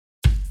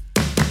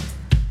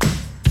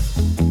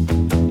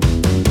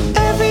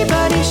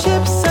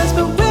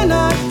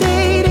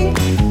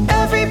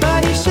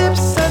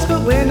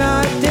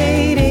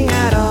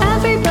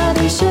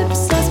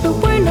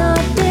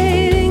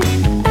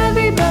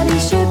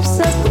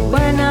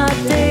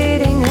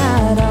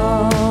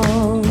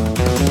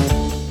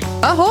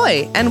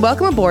Ahoy, and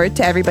welcome aboard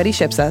to Everybody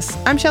Ships Us.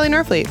 I'm Shelley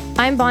Norfleet.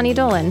 I'm Bonnie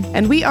Dolan.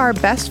 And we are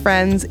best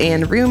friends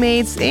and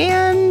roommates,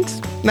 and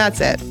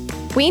that's it.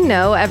 We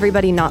know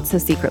everybody not so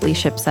secretly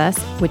ships us,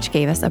 which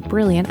gave us a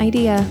brilliant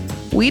idea.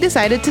 We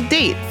decided to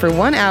date for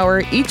 1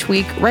 hour each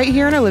week right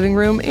here in our living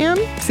room and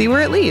see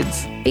where it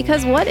leads.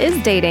 Because what is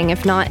dating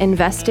if not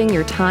investing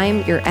your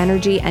time, your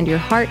energy, and your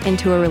heart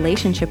into a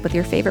relationship with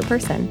your favorite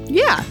person?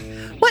 Yeah.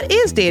 What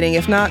is dating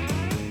if not,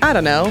 I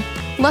don't know,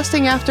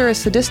 lusting after a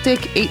sadistic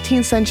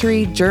 18th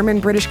century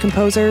German-British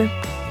composer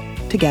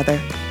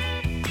together?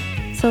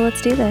 So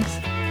let's do this.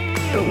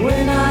 But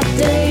we're not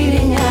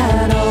dating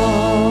at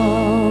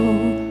all.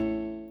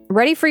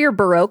 Ready for your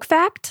Baroque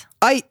fact?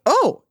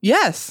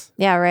 Yes.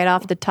 Yeah, right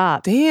off the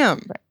top.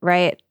 Damn.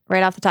 Right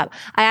off the top.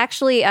 I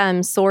actually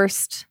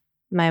sourced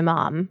my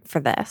mom for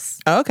this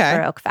Okay.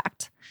 Baroque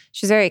fact.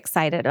 She's very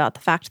excited about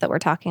the fact that we're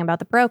talking about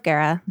the Baroque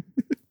era.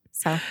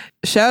 So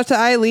Shout out to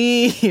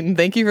Eileen.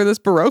 Thank you for this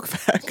Baroque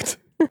fact.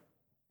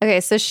 okay,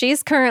 so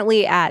she's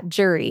currently at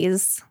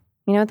juries.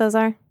 You know what those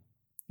are?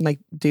 Like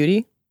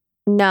duty?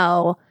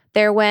 No,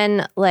 they're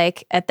when,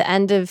 like, at the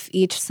end of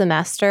each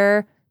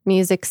semester,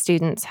 music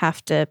students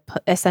have to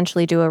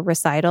essentially do a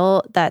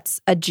recital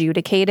that's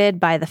adjudicated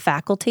by the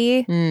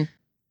faculty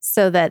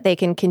so that they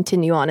can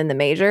continue on in the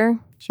major.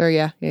 Sure,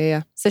 yeah.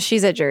 So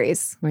she's at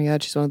juries. Oh my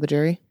God, she's one of the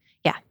jury?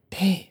 Yeah.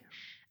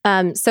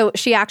 Dang. So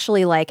she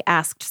actually, like,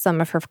 asked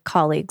some of her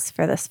colleagues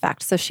for this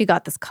fact. So she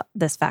got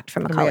this fact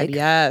from a Oh my God, colleague.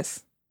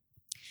 yes.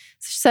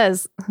 She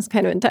says, it's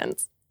kind of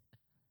intense.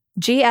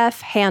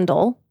 G.F.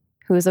 Handel,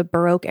 who is a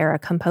Baroque era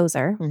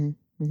composer,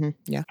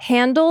 Yeah.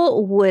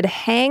 Handel would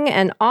hang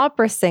an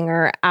opera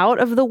singer out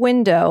of the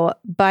window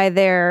by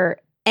their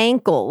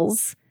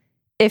ankles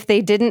if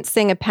they didn't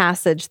sing a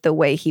passage the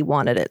way he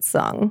wanted it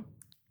sung.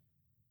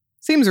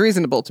 Seems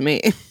reasonable to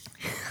me.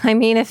 I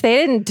mean, if they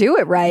didn't do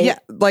it right. Yeah,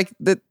 like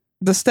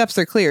the steps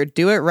are clear.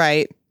 Do it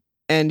right,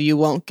 and you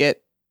won't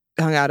get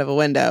hung out of a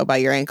window by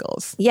your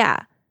ankles. Yeah.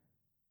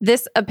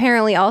 This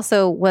apparently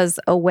also was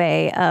a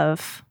way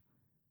of,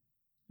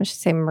 I should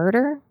say,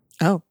 murder?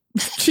 Oh,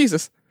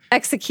 Jesus.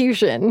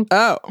 Execution.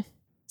 Oh.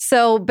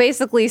 So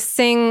basically,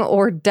 sing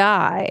or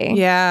die.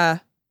 Yeah.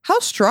 How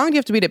strong do you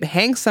have to be to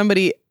hang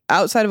somebody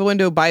outside of a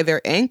window by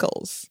their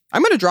ankles?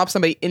 I'm going to drop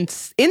somebody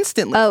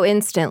instantly. Oh,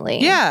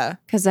 instantly. Yeah.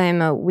 Because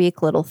I'm a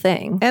weak little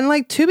thing. And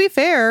like, to be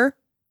fair,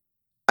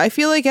 I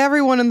feel like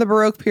everyone in the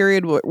Baroque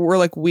period were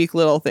like weak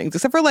little things,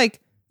 except for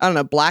like, I don't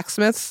know,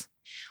 blacksmiths.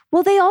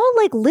 Well, they all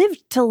like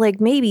lived till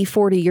like maybe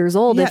 40 years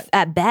old, Yeah. if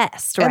at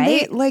best, And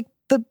right? they, like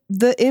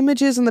the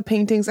images and the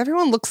paintings,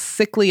 everyone looks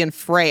sickly and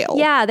frail.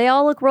 Yeah, they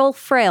all look real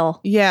frail.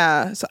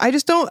 Yeah. So I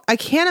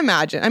can't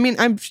imagine. I mean,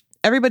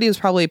 everybody was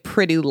probably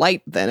pretty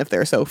light then if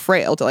they're so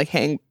frail to like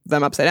hang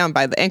them upside down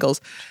by the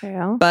ankles.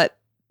 True. But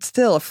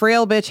still, a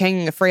frail bitch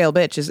hanging a frail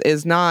bitch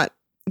is not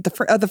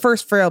the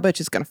first frail bitch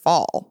is going to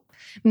fall.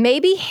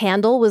 Maybe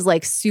Handel was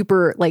like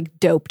super like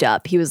doped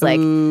up. He was like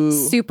Ooh.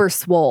 super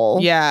swole.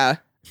 Yeah.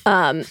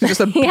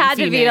 Just a he had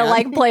to beefy be to man.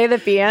 like play the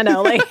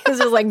piano. Like he was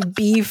just like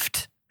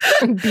beefed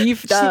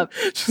up.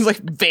 Just like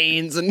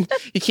veins, and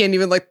he can't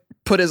even like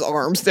put his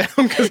arms down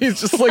because he's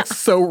just like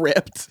so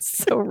ripped.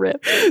 So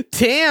ripped.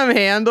 Damn,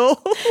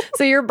 Handel.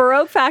 So your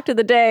Baroque fact of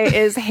the day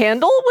is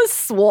Handel was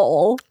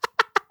swole.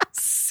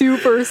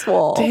 Super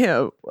swole.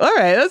 Damn. All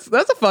right,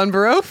 that's a fun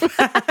Baroque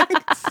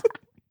fact.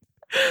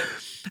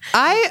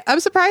 I'm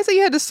surprised that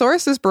you had to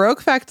source this Baroque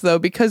fact though,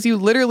 because you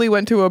literally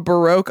went to a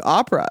Baroque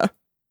opera.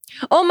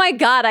 Oh my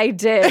God, I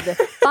did.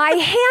 By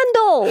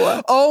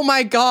Handel. Oh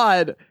my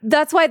God.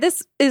 That's why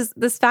this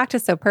fact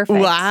is so perfect.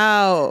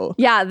 Wow.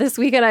 Yeah, this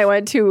weekend I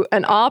went to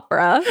an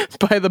opera.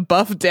 By the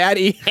Buff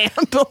Daddy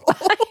Handel.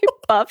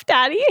 Buff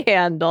Daddy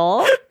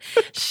Handel.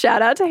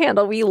 Shout out to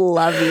Handel. We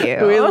love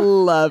you. We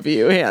love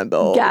you,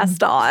 Handel.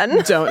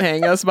 Gaston. Don't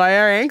hang us by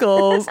our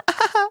ankles.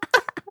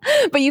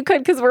 But you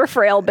could because we're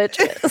frail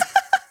bitches.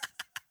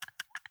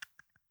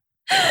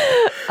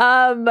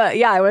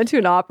 Yeah, I went to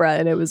an opera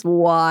and it was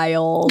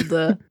wild.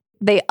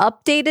 They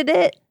updated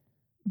it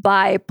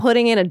by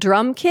putting in a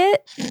drum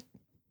kit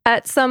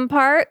at some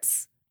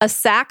parts, a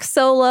sax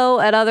solo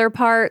at other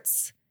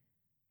parts.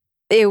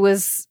 It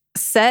was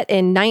set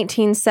in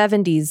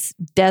 1970s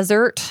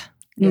desert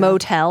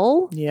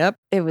motel. Yep.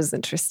 It was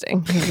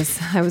interesting.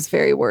 I was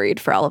very worried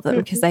for all of them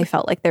because I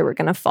felt like they were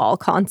going to fall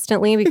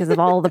constantly because of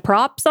all the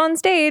props on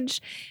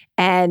stage,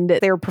 and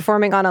they were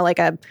performing on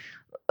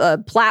a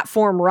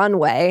platform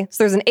runway.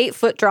 So there's an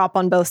 8-foot drop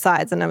on both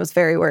sides, and I was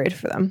very worried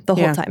for them the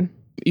whole time.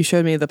 You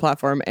showed me the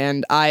platform,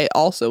 and I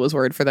also was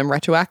worried for them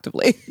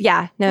retroactively.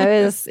 Yeah, no,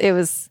 it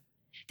was.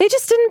 They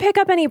just didn't pick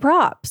up any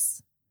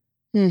props.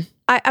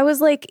 I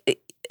was like,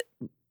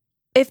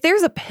 if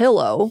there's a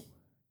pillow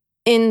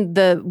in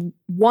the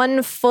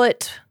 1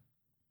 foot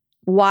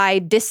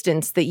wide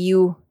distance that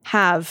you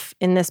have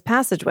in this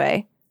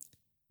passageway,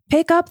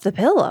 pick up the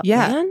pillow.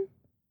 Yeah. Man.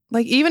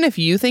 Like, even if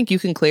you think you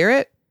can clear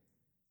it,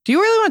 do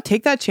you really want to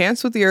take that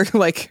chance with your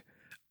like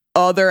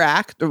other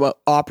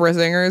opera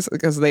singers?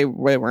 Because they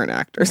weren't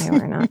actors. They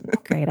were not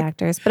great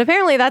actors. But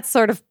apparently that's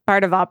sort of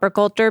part of opera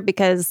culture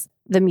because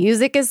the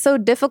music is so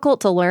difficult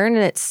to learn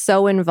and it's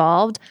so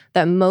involved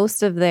that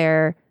most of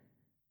their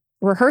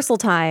rehearsal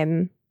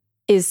time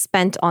is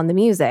spent on the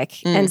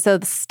music. And so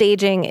the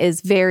staging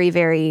is very,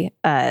 very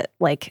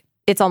like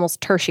it's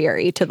almost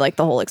tertiary to like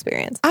the whole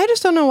experience. I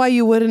just don't know why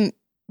you wouldn't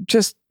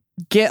just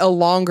get a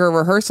longer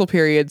rehearsal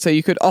period so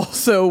you could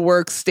also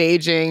work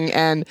staging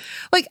and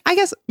like, I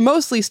guess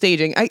mostly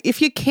staging.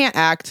 If you can't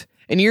act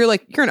and you're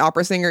an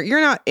opera singer,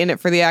 you're not in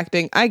it for the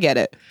acting. I get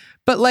it.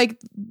 But like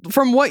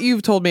from what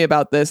you've told me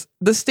about this,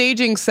 the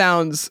staging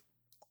sounds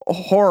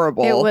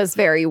horrible. It was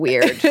very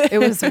weird. It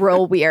was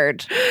real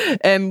weird.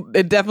 And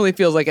it definitely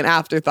feels like an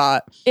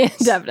afterthought.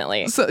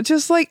 Definitely. So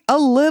just like a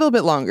little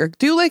bit longer.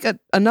 Do like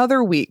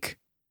another week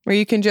where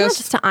you can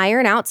Just to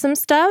iron out some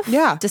stuff.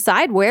 Yeah.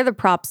 Decide where the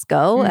props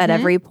go at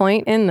every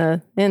point in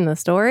the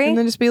story. and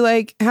then just be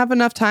like, have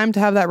enough time to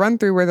have that run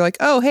through where they're like,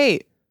 oh, hey,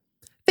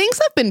 things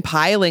have been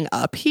piling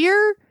up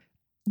here.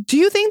 Do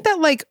you think that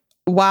like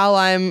while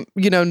I'm,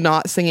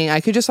 not singing, I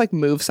could just like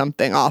move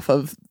something off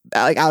of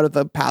like out of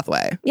the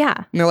pathway? Yeah.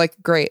 And they're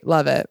like, great,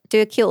 love it.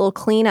 Do a cute little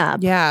cleanup.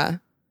 Yeah.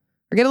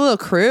 Or get a little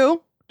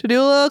crew to do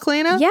a little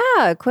cleanup.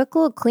 Yeah, a quick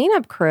little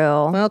cleanup crew.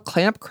 A little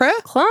cleanup crew.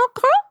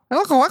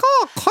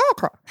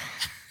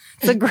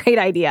 It's a great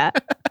idea.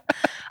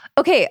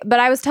 Okay, but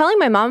I was telling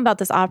my mom about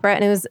this opera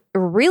and it was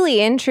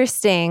really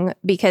interesting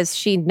because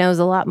she knows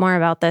a lot more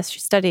about this. She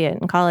studied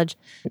it in college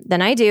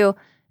than I do.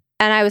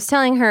 And I was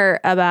telling her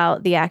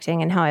about the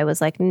acting and how I was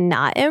like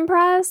not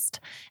impressed.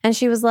 And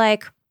she was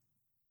like,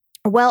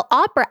 well,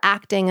 opera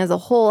acting as a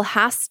whole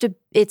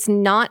it's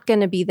not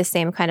going to be the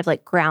same kind of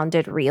like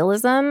grounded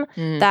realism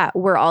that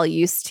we're all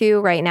used to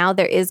right now.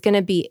 It is going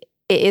to be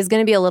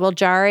a little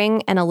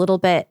jarring and a little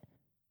bit,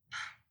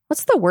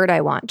 what's the word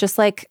I want? Just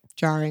like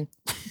Jarring.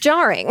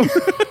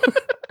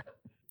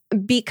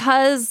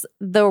 Because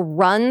the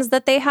runs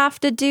that they have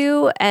to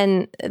do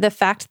and the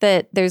fact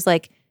that there's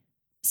like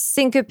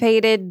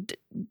syncopated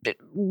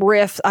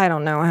riffs. I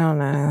don't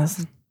know.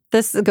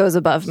 This goes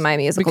above my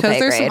musical Because pay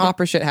there's grade. some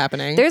opera shit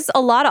happening. There's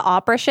a lot of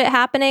opera shit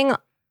happening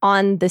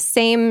on the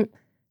same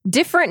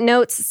different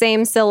notes,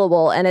 same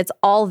syllable, and it's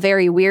all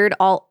very weird.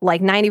 All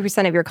like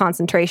 90% of your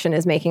concentration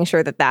is making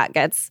sure that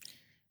gets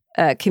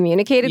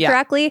communicated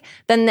correctly.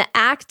 Then the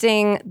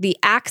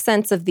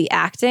accents of the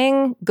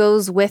acting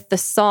goes with the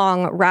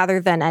song rather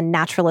than a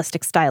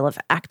naturalistic style of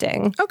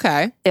acting.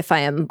 Okay. If I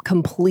am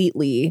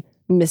completely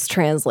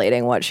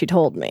mistranslating what she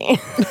told me.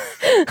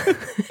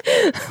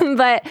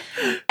 But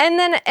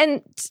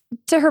and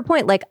to her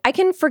point, like I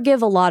can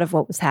forgive a lot of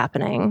what was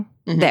happening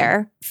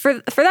there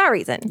for that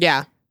reason.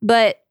 Yeah.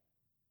 But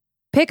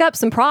pick up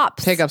some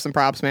props. Pick up some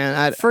props,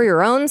 man. For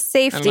your own I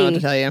safety. don't know what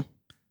to tell you.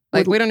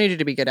 Like, we don't need you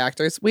to be good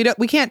actors. We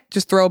can't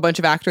just throw a bunch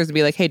of actors and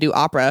be like, hey, do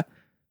opera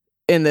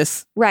in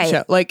this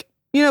show. Like,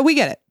 we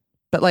get it.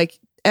 But like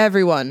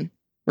everyone,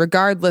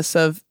 regardless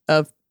of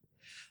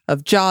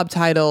job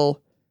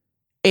title,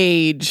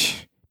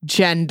 age,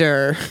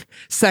 gender,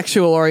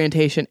 sexual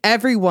orientation,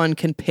 everyone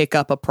can pick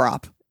up a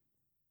prop.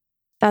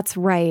 That's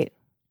right.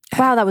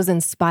 Wow, that was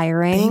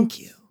inspiring. Thank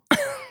you.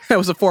 I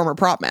was a former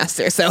prop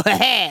master, so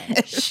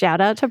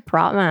Shout out to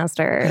prop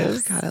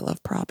masters. God, I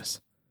love props.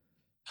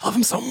 I love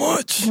them so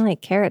much. I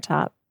like Carrot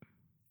Top.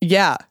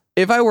 Yeah.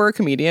 If I were a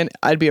comedian,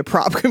 I'd be a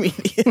prop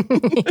comedian.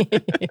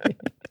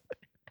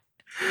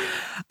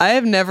 I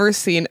have never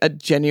seen a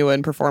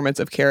genuine performance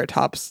of Carrot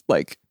Top's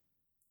like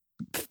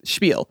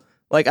spiel.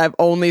 Like I've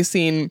only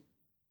seen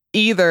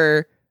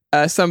either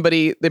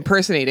somebody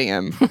impersonating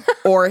him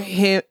or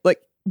him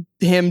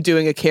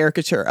doing a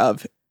caricature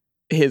of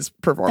his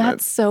performance.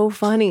 That's so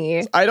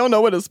funny. I don't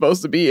know what it's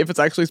supposed to be. If it's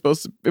actually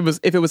supposed to,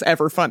 if it was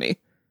ever funny.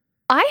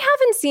 I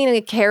haven't seen a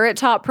Carrot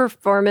Top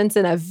performance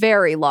in a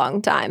very long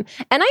time.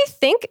 And I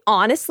think,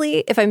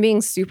 honestly, if I'm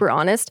being super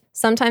honest,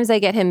 sometimes I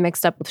get him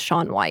mixed up with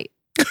Shaun White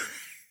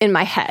in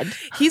my head.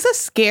 He's a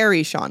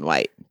scary Shaun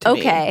White to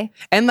Okay. me.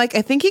 And like,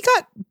 I think he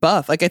got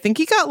buff. Like, I think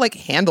he got like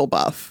handle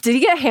buff. Did he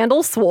get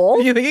handle swole?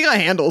 You think he got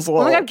handle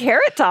swole? Oh my God,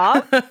 Carrot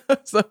Top.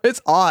 So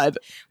it's odd.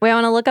 Wait, I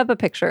want to look up a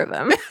picture of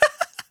him.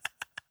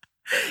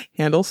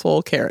 Handle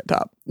swole Carrot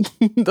Top.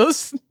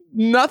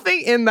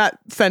 Nothing in that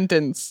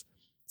sentence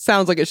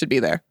sounds like it should be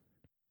there.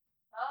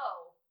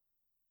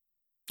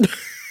 Oh.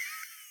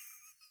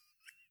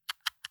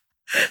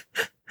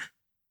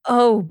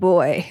 Oh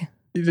boy.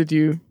 Did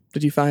you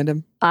find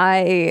him?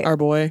 Our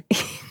boy.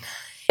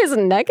 his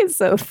neck is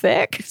so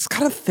thick. He's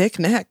got a thick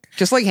neck,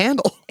 just like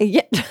Handle.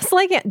 Yeah, just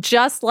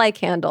like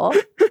Handle.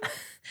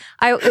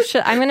 I'm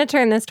going to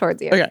turn this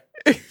towards you. Okay.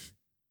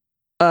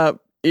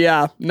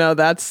 Yeah, no,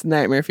 that's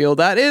Nightmare Fuel.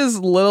 That is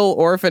Little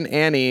Orphan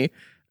Annie.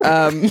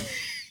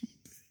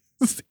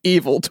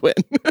 Evil twin.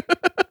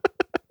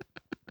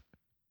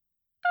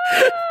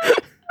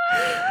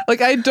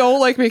 Like, I don't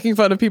like making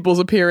fun of people's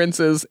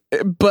appearances,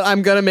 but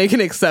I'm gonna make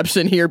an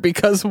exception here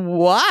because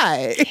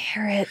why?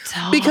 Carrot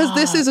Top. Because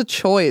this is a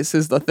choice,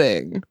 is the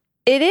thing.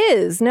 It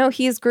is. No,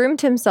 he's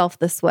groomed himself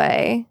this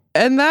way.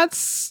 And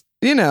that's,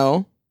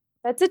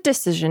 That's a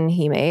decision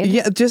he made.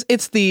 yeah, just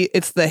it's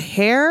the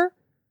hair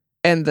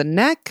and the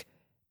neck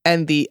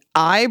And the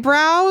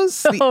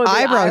eyebrows, the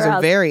eyebrows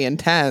are very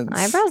intense.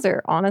 Eyebrows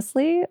are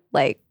honestly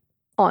like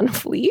on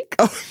fleek.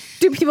 Oh.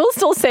 Do people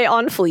still say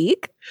on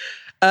fleek?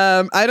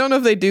 I don't know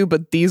if they do,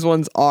 but these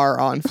ones are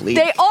on fleek.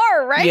 They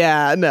are, right?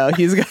 Yeah, no,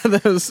 he's got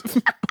those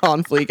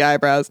on fleek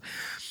eyebrows.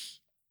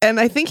 And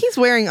I think he's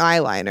wearing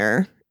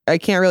eyeliner. I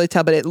can't really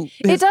tell, but it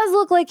does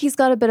look like he's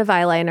got a bit of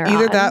eyeliner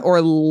either on. That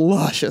or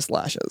luscious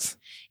lashes.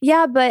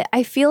 Yeah, but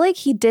I feel like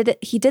he did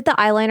the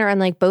eyeliner on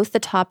like both the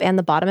top and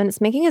the bottom, and it's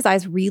making his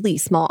eyes really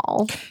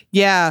small.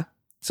 Yeah.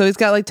 So he's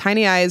got like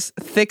tiny eyes,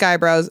 thick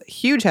eyebrows,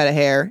 huge head of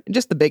hair,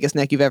 just the biggest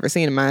neck you've ever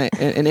seen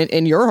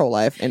in your whole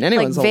life, in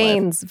anyone's like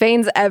whole life.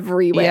 Veins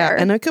everywhere. Yeah,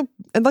 and like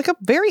a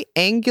very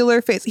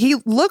angular face. He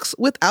looks,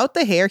 without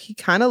the hair, he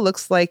kind of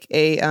looks like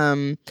a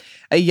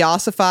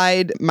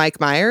yassified Mike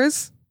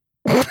Myers.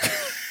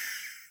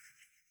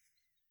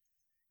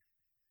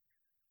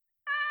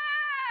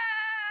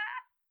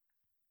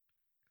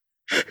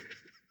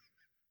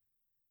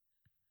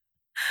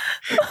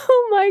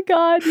 Oh my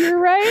God, you're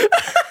right.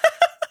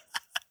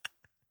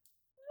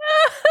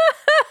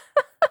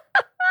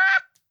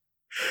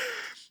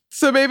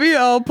 So maybe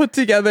I'll put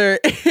together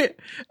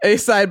a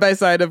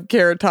side-by-side of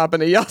Carrot Top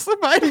and a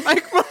yassified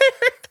Mike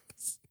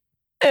Myers.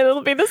 And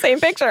it'll be the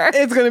same picture.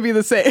 It's going to be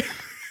the same.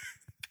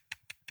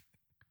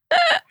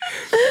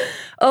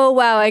 Oh,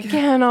 wow. I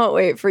cannot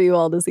wait for you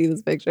all to see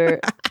this picture.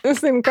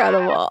 It's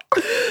incredible.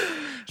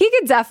 He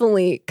could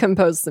definitely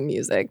compose some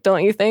music,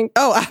 don't you think?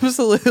 Oh,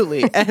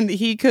 absolutely. And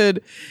he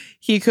could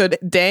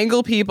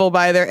dangle people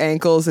by their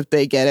ankles if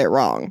they get it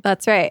wrong.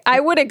 That's right. I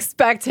would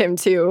expect him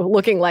to,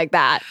 looking like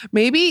that.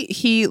 Maybe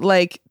he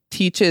like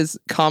teaches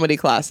comedy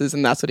classes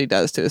and that's what he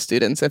does to his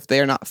students if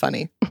they're not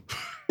funny.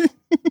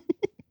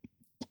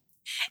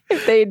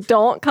 If they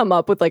don't come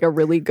up with like a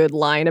really good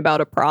line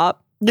about a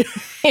prop,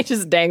 he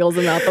just dangles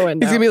them out the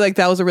window. He's gonna be like,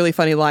 that was a really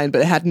funny line,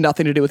 but it had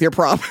nothing to do with your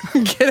prop.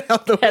 Get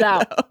out the window. Get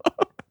out.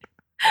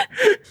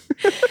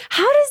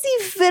 How does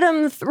he fit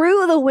him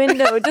through the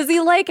window? Does he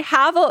like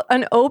have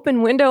an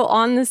open window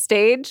on the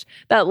stage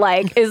that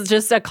like is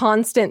just a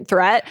constant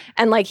threat,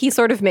 and like he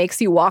sort of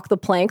makes you walk the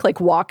plank, like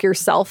walk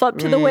yourself up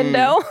to the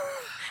window?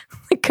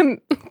 Like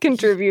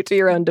contribute to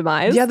your own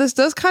demise. Yeah, this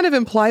does kind of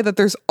imply that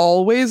there's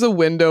always a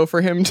window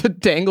for him to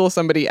dangle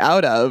somebody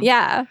out of.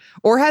 Yeah.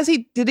 Or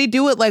did he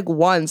do it like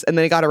once and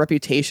then he got a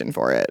reputation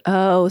for it?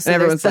 Oh, so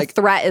everyone's like,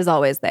 the threat is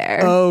always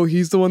there. Oh,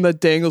 he's the one that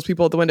dangles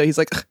people out the window. He's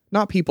like,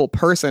 not people,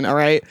 person, all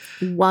right?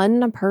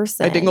 One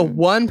person. I dangle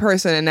one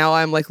person and now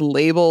I'm like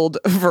labeled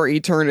for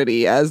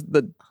eternity as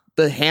the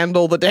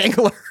handle the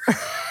dangler. Handle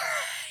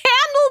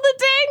the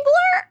dangler?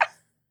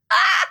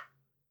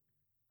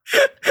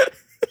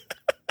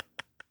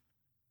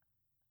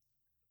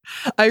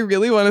 I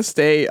really want to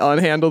stay on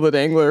Handle the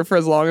Dangler for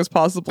as long as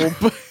possible,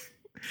 but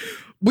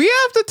we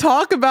have to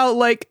talk about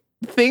like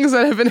things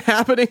that have been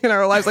happening in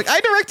our lives. Like I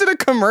directed a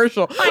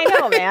commercial. I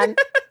know, man.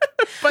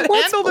 But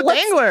Handle the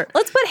Dangler.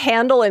 Let's put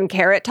Handle and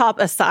Carrot Top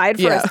aside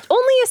for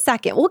only a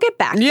second. We'll get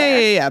back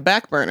there. Yeah.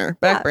 Back burner,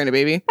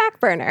 baby. Back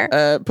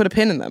burner. Put a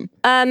pin in them.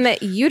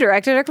 You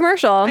directed a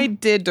commercial. I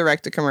did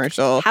direct a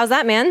commercial. How's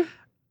that, man?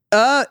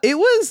 It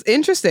was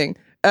interesting.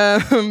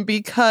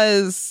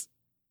 Because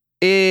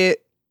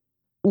it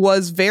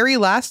was very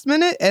last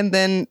minute and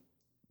then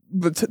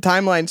the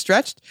timeline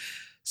stretched.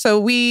 So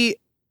we,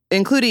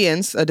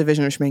 Includians, a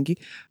division of Schmanky,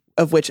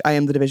 of which I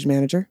am the division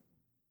manager,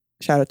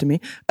 shout out to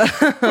me,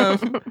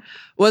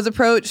 was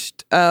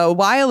approached a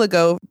while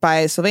ago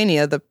by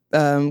Sylvania, the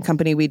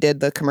company we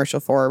did the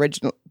commercials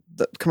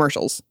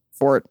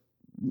for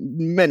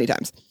many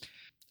times,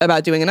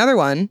 about doing another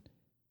one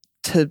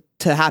to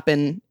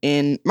happen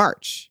in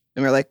March.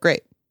 And we're like,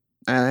 great.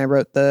 And I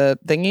wrote the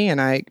thingy and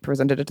I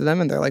presented it to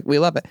them and they're like, we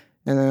love it.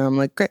 And then I'm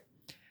like, great.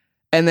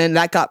 And then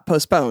that got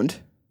postponed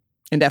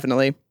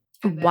indefinitely.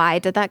 Why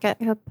did that get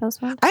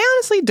postponed? I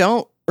honestly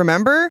don't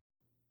remember.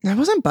 It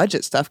wasn't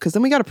budget stuff because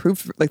then we got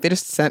approved. Like they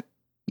just sent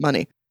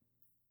money.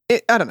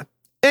 I don't know.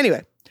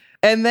 Anyway.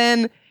 And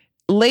then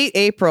late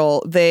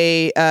April,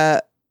 they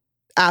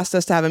asked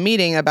us to have a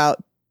meeting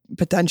about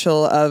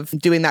potential of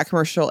doing that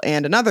commercial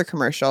and another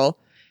commercial.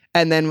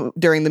 And then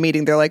during the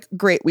meeting, they're like,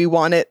 great, we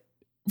want it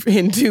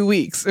in 2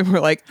 weeks. And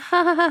we're like,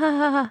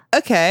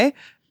 okay.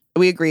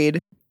 We agreed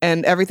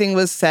and everything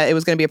was set. It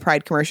was going to be a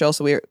Pride commercial.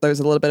 So there was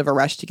a little bit of a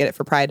rush to get it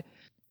for Pride.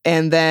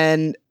 And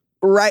then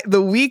right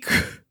the week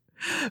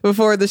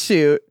before the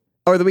shoot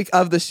or the week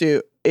of the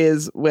shoot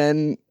is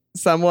when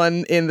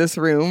someone in this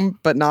room,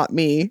 but not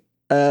me,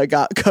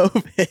 got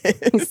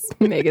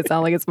COVID. Make it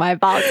sound like it's my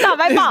fault. It's not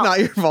my fault. It's not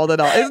your fault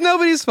at all. It's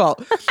nobody's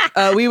fault.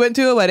 We went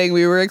to a wedding.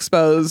 We were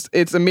exposed.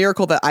 It's a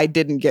miracle that I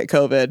didn't get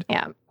COVID.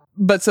 Yeah.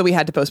 But so we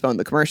had to postpone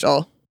the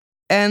commercial.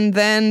 And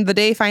then the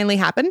day finally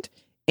happened.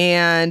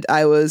 And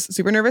I was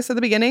super nervous at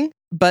the beginning,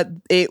 but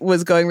it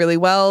was going really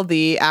well.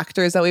 The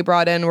actors that we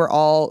brought in were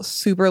all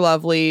super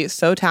lovely,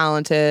 so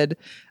talented.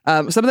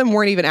 Some of them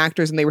weren't even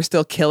actors and they were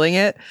still killing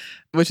it,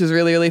 which is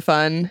really, really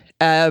fun.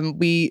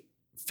 We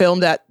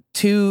filmed at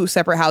 2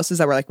 separate houses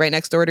that were like right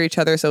next door to each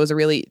other. So it was a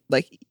really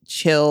like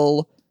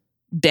chill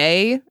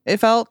day, it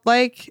felt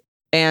like.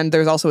 And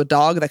there's also a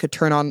dog that could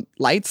turn on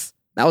lights.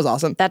 That was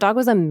awesome. That dog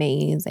was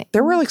amazing.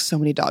 There were like so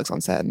many dogs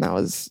on set, and that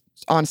was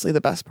honestly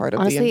the best part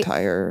of the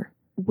entire...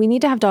 We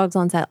need to have dogs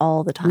on set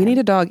all the time. We need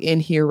a dog in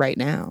here right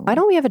now. Why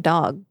don't we have a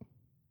dog?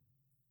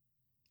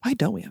 Why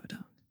don't we have a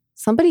dog?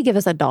 Somebody give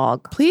us a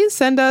dog. Please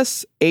send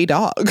us a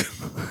dog.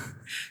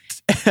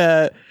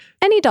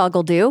 Any dog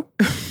will do.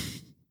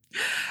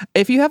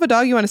 If you have a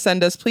dog you want to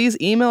send us, please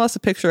email us a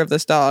picture of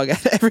this dog at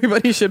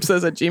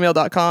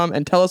everybodyshipsays@gmail.com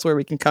and tell us where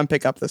we can come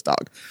pick up this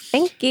dog.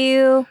 Thank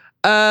you.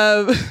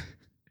 But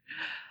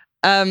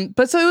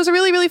so it was a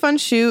really, really fun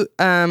shoot.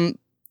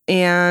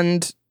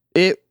 And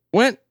it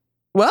went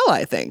well,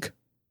 I think.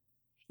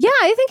 Yeah,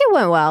 I think it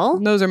went well.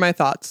 Those are my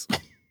thoughts.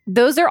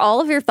 Those are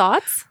all of your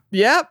thoughts?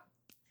 Yep.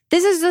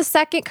 This is the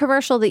second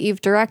commercial that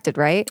you've directed,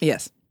 right?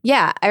 Yes.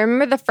 Yeah. I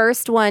remember the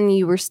first one,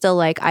 you were still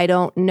like, I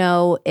don't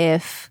know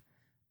if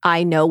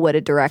I know what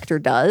a director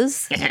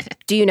does.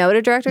 Do you know what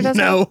a director does?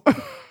 No.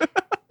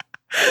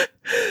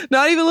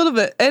 Not even a little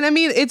bit. And I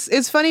mean,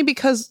 it's funny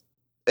because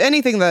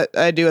anything that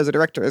I do as a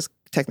director is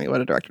technically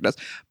what a director does.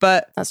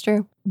 But that's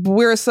true.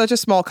 We're such a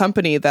small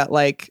company that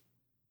like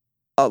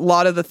a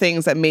lot of the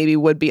things that maybe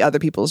would be other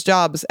people's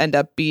jobs end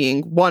up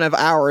being one of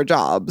our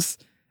jobs.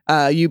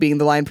 You being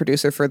the line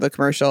producer for the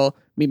commercial,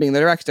 me being the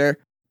director.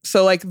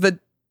 So like the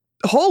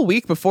whole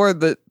week before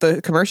the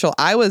commercial,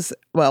 I was,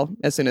 well,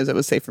 as soon as it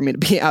was safe for me to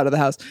be out of the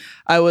house,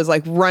 I was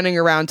like running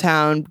around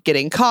town,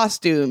 getting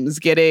costumes,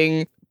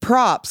 getting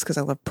props, because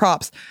I love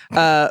props.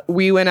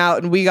 We went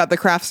out and we got the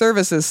craft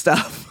services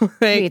stuff.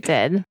 Like, we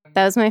did.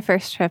 That was my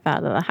first trip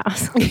out of the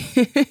house.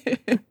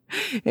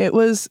 It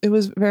was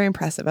very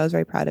impressive. I was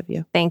very proud of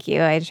you. Thank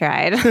you. I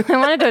tried. I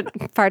wanted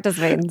to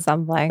participate in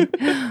something.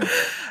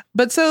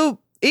 But so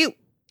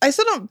I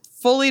still don't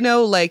fully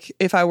know, like,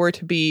 if I were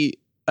to be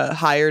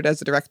hired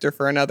as a director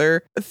for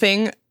another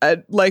thing,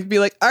 I'd like be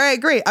like, all right,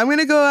 great. I'm going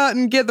to go out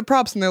and get the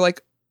props. And they're like,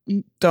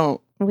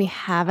 don't. We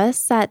have a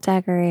set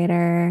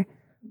decorator.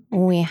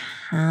 We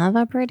have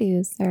a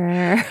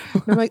producer.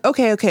 I'm like,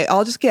 okay.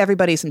 I'll just get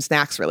everybody some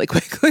snacks really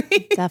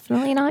quickly.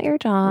 Definitely not your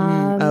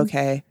job.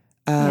 Okay.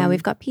 Yeah,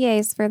 we've got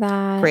PAs for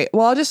that. Great.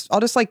 Well, I'll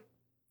just like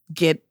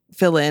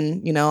fill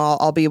in, you know,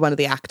 I'll be one of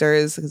the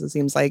actors because it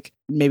seems like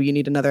maybe you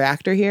need another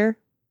actor here.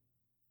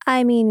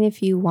 I mean,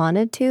 if you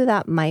wanted to,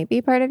 that might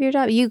be part of your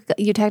job. You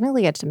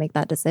technically get to make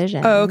that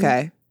decision. Oh,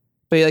 okay.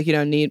 But like, do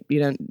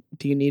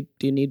you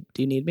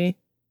need me?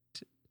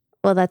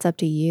 Well, that's up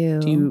to you.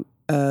 Do you,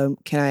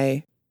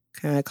 can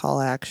I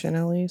call action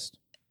at least?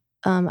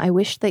 I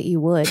wish that you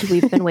would.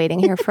 We've been waiting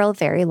here for a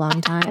very long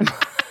time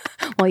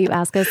while you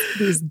ask us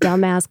these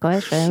dumbass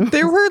questions.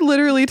 There were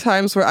literally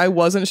times where I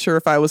wasn't sure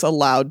if I was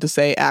allowed to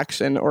say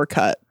action or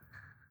cut.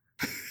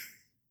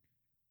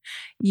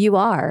 You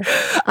are.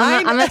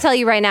 I'm going to tell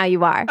you right now,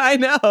 you are. I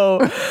know.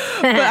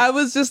 But I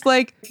was just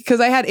like, because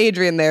I had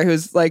Adrian there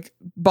who's like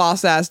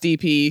boss ass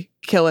DP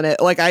killing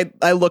it. Like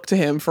I look to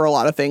him for a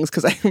lot of things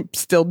because I'm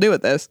still new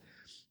at this.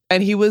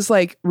 And he was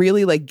like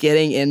really like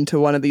getting into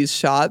one of these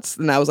shots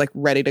and I was like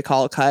ready to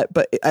call a cut.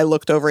 But I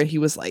looked over and he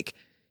was like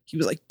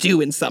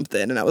doing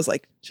something. And I was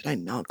like, should I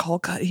not call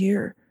cut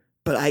here?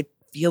 But I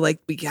feel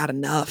like we got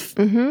enough.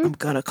 Mm-hmm. I'm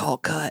going to call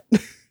cut.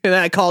 And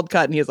then I called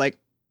cut and he was like,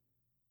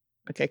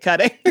 okay,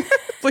 cutting.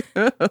 Like,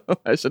 oh,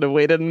 I should have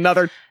waited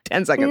another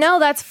 10 seconds. No,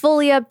 that's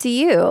fully up to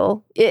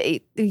you.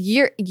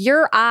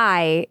 Your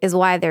eye is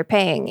why they're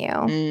paying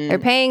you. They're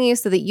paying you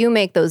so that you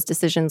make those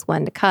decisions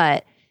when to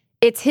cut.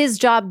 It's his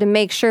job to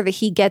make sure that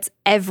he gets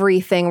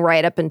everything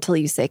right up until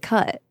you say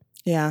cut.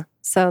 Yeah.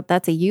 So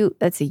that's a you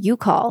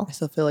call. I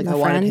still feel like I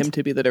wanted him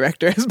to be the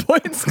director at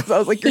points because I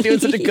was like, you're doing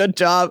such a good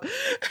job.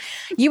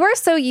 You are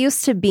so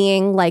used to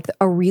being like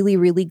a really,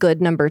 really good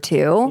number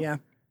two. Yeah.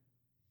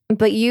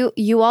 But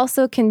you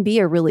also can be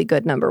a really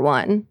good number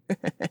one.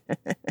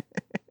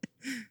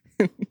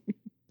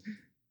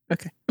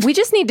 Okay. We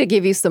just need to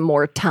give you some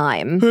more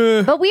time.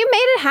 But we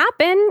made it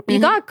happen. You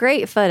got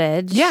great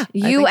footage. Yeah.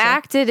 You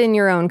acted in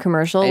your own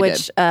commercial,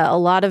 which did. A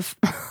lot of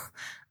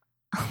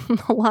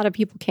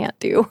people can't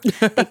do.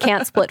 They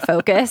can't split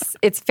focus.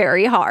 It's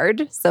very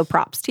hard. So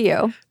props to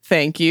you.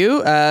 Thank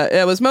you.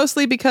 It was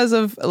mostly because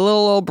of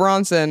little old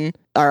Bronson,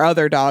 our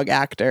other dog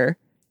actor.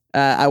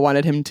 I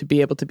wanted him to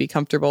be able to be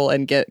comfortable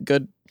and get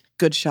good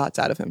shots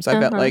out of him. So I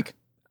felt like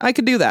I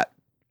could do that.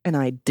 And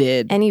I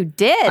did. And you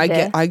did.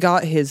 I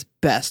got his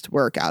best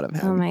work out of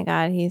him. Oh my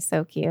God, he's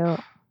so cute.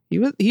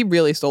 He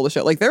really stole the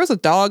show. Like there was a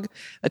dog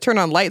that turned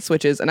on light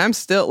switches and I'm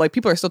still like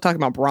people are still talking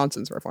about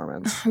Bronson's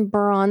performance.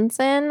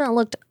 Bronson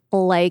looked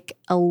like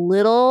a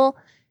little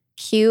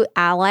cute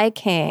ally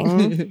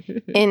king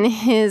in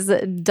his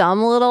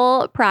dumb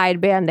little pride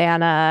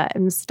bandana.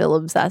 I'm still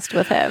obsessed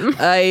with him.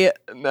 I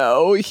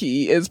know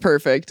he is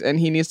perfect and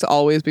he needs to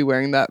always be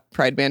wearing that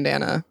pride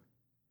bandana.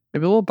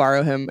 Maybe we'll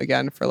borrow him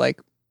again for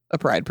like a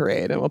pride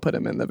parade and we'll put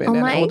him in the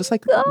bandana and we'll just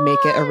like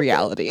make it a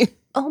reality.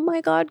 Oh my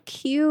God,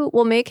 cute.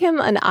 We'll make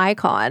him an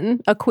icon,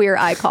 a queer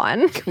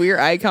icon. Queer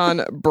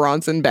icon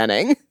Bronson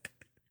Benning.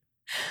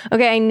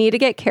 Okay, I need to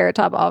get Carrot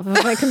Top off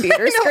of my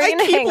computer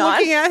screen. I keep Hang on.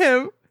 looking at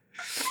him.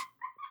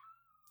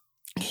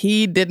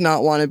 He did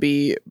not want to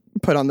be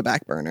put on the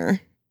back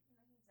burner.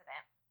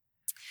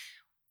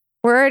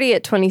 We're already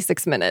at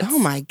 26 minutes. Oh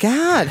my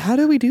God. How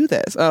do we do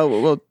this?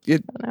 Oh,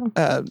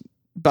 well,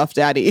 Buff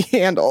Daddy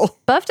Handle.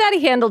 Buff Daddy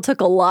Handle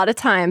took a lot of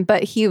time,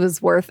 but he was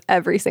worth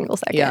every single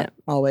second. Yeah,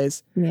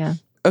 always. Yeah.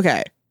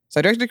 Okay. So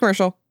I directed a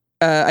commercial.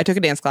 I took a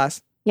dance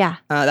class. Yeah.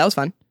 That was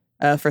fun.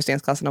 First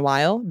dance class in a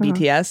while.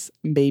 BTS,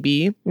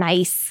 baby.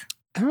 Nice.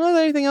 I don't know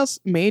that anything else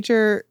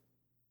major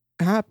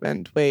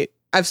happened. Wait,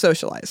 I've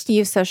socialized.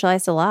 You've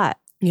socialized a lot.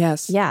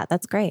 Yes. Yeah,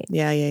 that's great.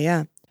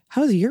 Yeah.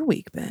 How's your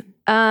week been?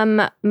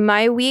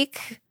 My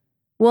week,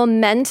 well,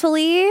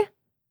 mentally,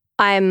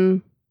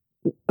 I'm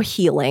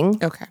healing.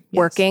 Okay. Yes.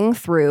 Working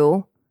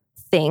through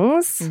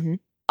things. Mm-hmm.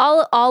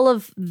 All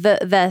of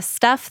the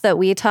stuff that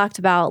we talked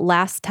about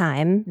last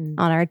time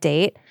on our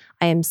date,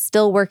 I am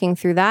still working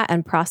through that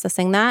and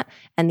processing that.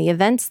 And the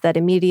events that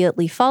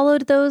immediately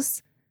followed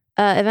those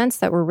events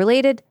that were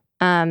related,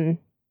 can't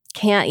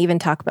even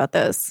talk about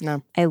those.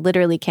 No. I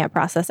literally can't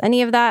process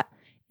any of that.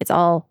 It's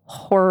all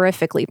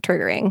horrifically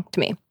triggering to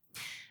me.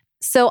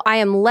 So I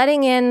am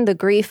letting in the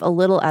grief a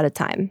little at a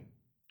time.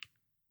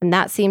 And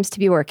that seems to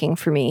be working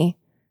for me.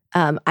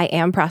 I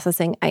am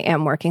processing, I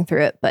am working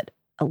through it, but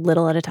a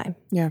little at a time.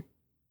 Yeah.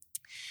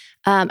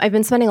 I've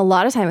been spending a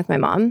lot of time with my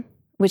mom,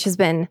 which has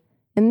been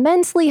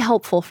immensely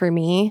helpful for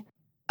me.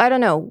 I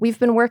don't know. We've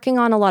been working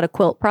on a lot of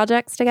quilt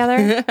projects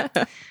together,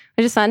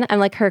 which is fun. I'm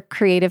like her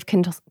creative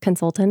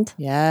consultant.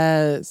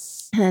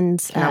 Yes.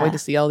 And can't wait to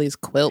see all these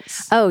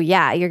quilts. Oh,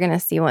 yeah. You're going to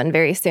see one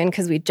very soon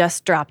because we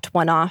just dropped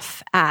one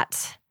off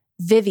at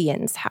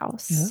Vivian's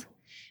house. Yeah.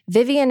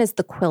 Vivian is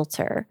the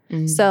quilter.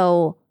 Mm-hmm.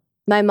 So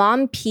my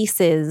mom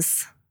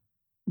pieces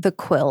the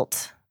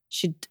quilt.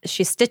 She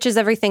stitches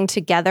everything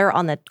together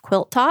on the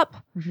quilt top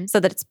so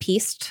that it's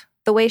pieced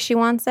the way she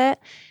wants it.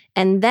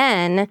 And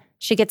then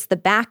she gets the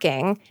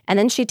backing and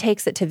then she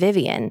takes it to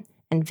Vivian.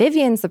 And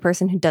Vivian's the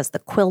person who does the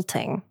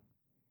quilting.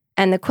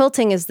 And the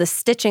quilting is the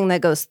stitching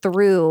that goes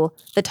through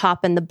the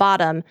top and the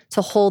bottom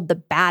to hold the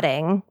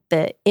batting,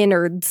 the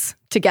innards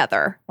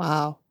together.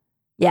 Wow.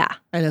 Yeah.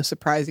 I know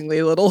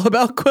surprisingly little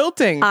about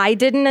quilting. I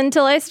didn't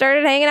until I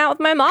started hanging out with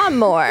my mom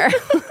more.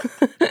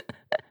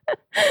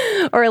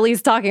 Or at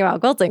least talking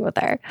about quilting with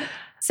her.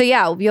 So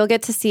yeah, you'll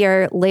get to see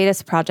our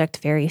latest project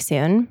very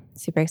soon.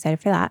 Super excited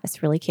for that.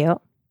 It's really cute.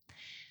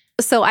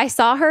 So I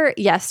saw her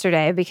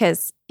yesterday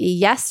because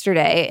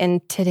yesterday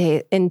and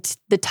today in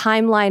the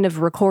timeline of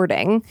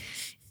recording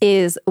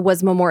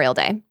was Memorial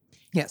Day.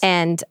 Yes.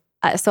 And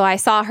so I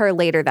saw her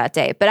later that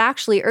day. But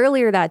actually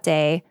earlier that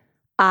day,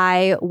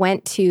 I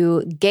went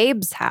to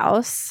Gabe's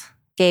house.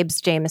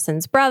 Gabe's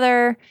Jameson's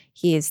brother.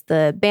 He's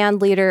the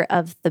band leader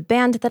of the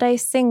band that I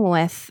sing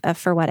with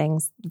for wedding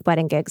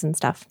gigs and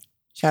stuff.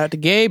 Shout out to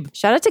Gabe.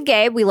 Shout out to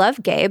Gabe. We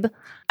love Gabe.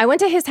 I went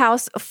to his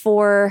house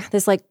for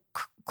this like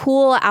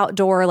cool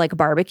outdoor like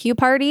barbecue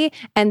party.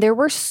 And there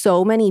were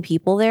so many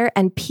people there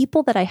and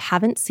people that I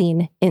haven't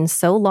seen in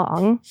so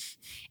long,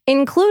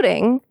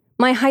 including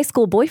my high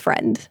school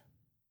boyfriend,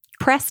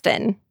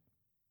 Preston,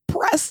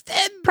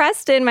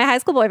 my high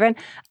school boyfriend.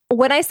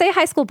 When I say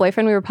high school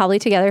boyfriend, we were probably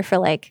together for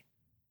like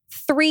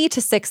 3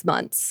 to 6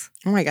 months.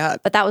 Oh my God.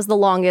 But that was the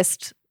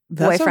longest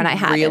boyfriend I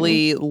had. That's a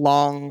really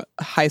long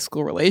high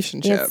school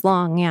relationship. It's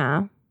long,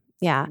 yeah.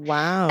 Yeah.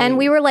 Wow. And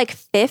we were like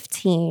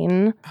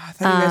 15. Oh, I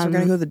thought you guys were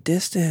going to go the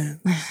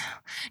distance.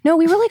 No,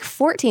 we were like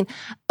 14.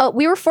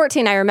 We were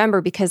 14, I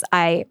remember, because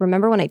I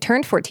remember when I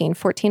turned 14.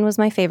 14 was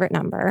my favorite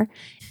number.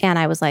 And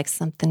I was like,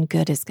 something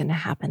good is going to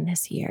happen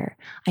this year.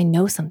 I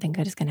know something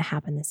good is going to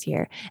happen this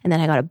year. And then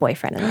I got a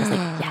boyfriend and I was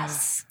like,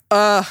 yes.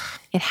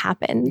 It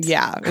happened.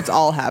 Yeah, it's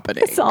all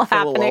happening. It's all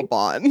happening.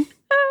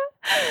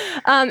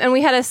 And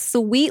we had a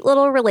sweet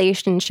little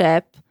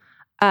relationship.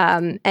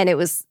 And it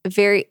was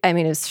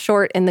it was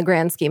short in the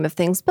grand scheme of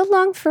things, but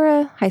long for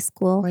a high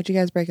school. Why'd you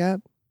guys break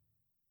up?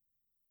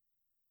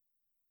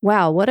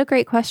 Wow, what a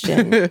great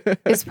question.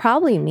 It's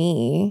probably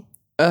me.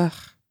 Ugh,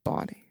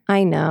 Bonnie.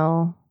 I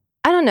know.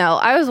 I don't know.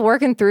 I was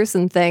working through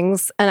some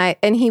things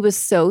and he was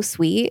so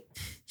sweet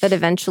that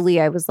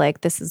eventually I was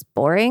like, this is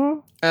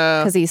boring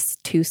because he's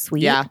too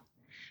sweet. Yeah.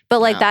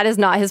 But like that is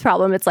not his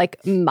problem. It's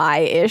like my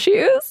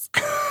issues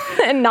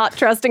and not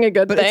trusting a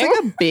good thing. But it's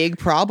like a big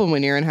problem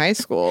when you're in high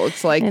school.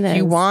 It's like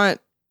you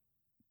want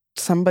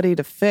somebody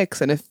to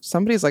fix. And if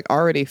somebody's like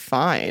already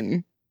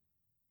fine,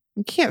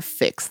 you can't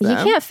fix them.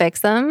 You can't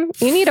fix them.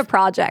 You need a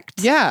project.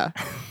 Yeah.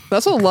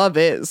 That's what love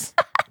is.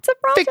 It's a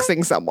project.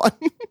 Fixing someone.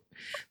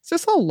 It's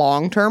just a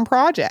long-term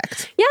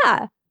project.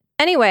 Yeah.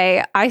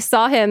 Anyway, I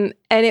saw him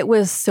and it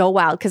was so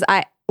wild because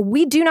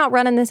we do not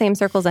run in the same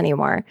circles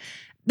anymore.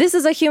 This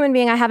is a human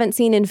being I haven't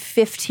seen in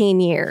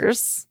 15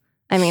 years.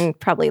 I mean,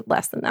 probably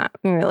less than that.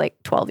 Maybe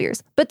like 12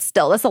 years. But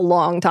still, that's a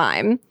long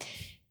time.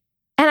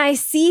 And I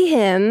see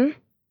him.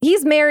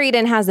 He's married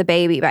and has a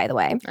baby, by the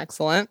way.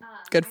 Excellent.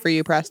 Good for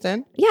you,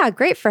 Preston. Yeah,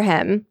 great for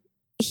him.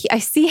 I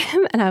see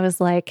him and I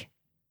was like,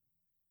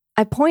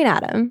 I point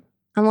at him.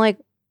 I'm like,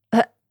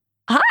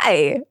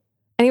 hi.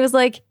 And he was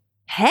like,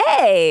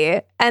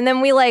 hey. And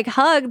then we like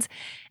hugged.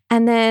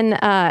 And then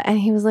and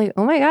he was like,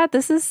 oh my God,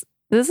 this is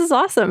this is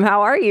awesome.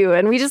 How are you?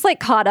 And we just like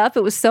caught up.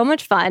 It was so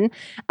much fun.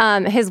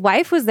 His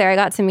wife was there. I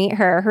got to meet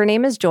her. Her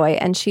name is Joy,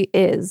 and she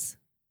is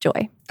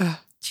Joy.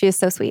 She is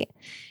so sweet.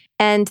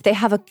 And they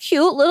have a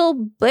cute little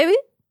baby.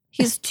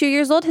 He's 2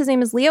 years old. His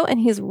name is Leo, and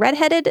he's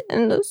redheaded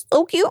and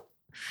so cute.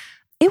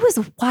 It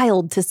was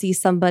wild to see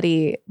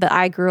somebody that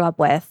I grew up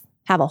with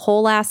have a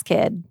whole ass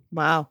kid.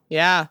 Wow.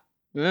 Yeah.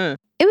 It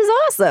was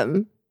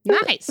awesome.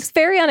 Nice. It's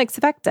very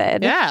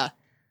unexpected. Yeah.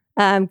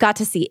 Got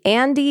to see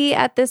Andy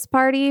at this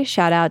party.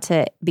 Shout out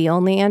to the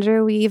only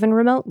Andrew we even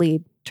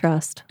remotely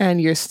trust.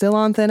 And you're still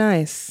on thin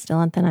ice. Still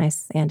on thin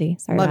ice, Andy.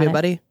 Sorry Love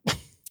about you, it.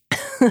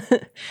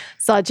 buddy.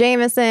 Saw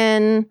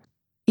Jameson.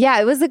 Yeah,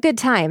 it was a good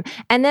time.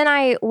 And then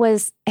I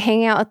was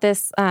hanging out with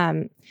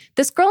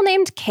this girl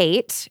named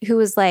Kate, who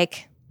was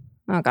like,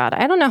 oh God,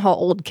 I don't know how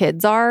old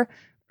kids are.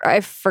 I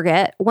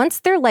forget. Once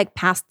they're like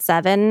past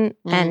 7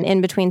 and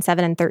in between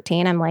 7 and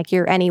 13, I'm like,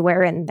 you're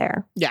anywhere in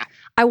there. Yeah.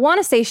 I want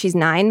to say she's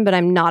 9, but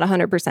I'm not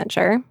 100%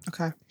 sure.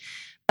 Okay.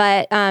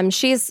 But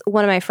she's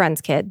one of my friend's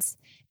kids.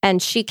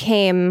 And she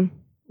came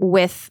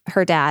with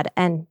her dad,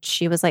 and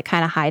she was like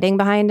kind of hiding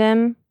behind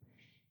him.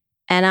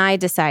 And I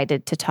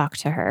decided to talk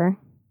to her.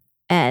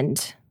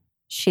 And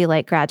she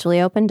like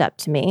gradually opened up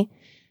to me.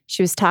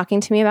 She was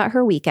talking to me about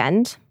her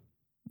weekend,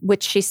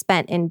 which she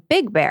spent in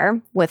Big Bear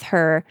with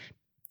her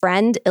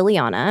friend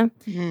Ileana,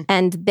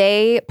 and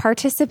they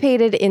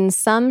participated in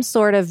some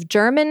sort of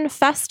German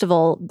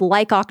festival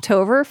like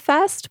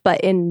Oktoberfest, but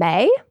in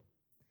May,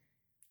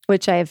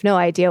 which I have no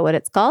idea what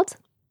it's called.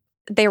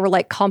 They were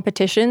like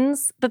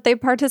competitions that they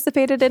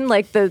participated in,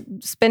 like the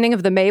spinning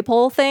of the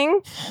maypole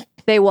thing.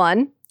 They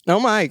won. Oh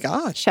my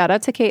gosh. Shout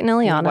out to Kate and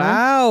Ileana.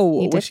 Wow.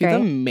 You did Was she great. the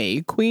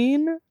May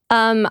Queen?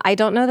 I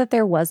don't know that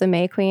there was a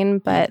May Queen,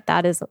 but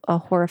that is a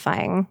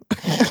horrifying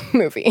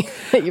movie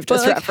that you've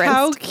just referenced.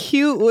 How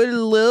cute would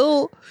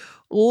Lil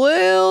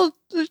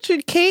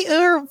Kate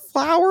in her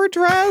flower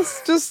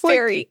dress just like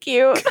Very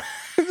cute.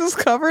 just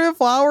covered in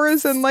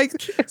flowers and like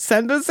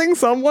sentencing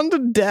someone to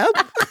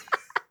death?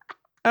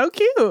 How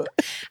cute.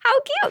 How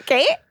cute,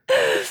 Kate.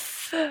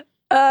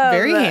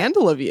 Very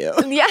handle of you.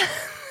 Yeah.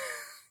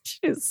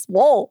 She's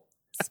small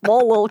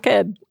little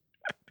kid.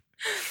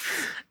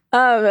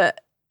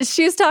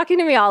 She was talking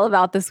to me all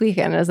about this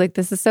weekend. I was like,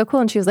 this is so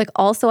cool. And she was like,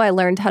 also, I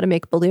learned how to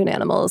make balloon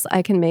animals.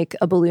 I can make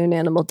a balloon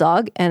animal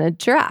dog and a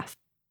giraffe.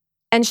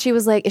 And she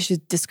was like, she was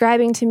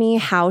describing to me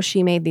how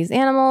she made these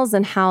animals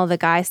and how the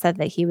guy said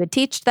that he would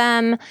teach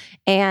them.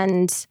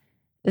 And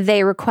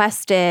they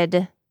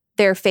requested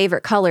their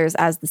favorite colors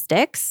as the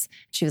sticks.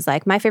 She was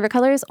like, my favorite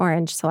color is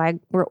orange. So I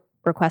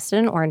requested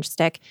an orange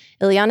stick.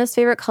 Ileana's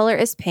favorite color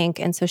is pink.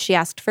 And so she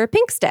asked for a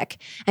pink stick.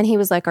 And he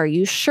was like, are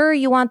you sure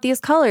you want these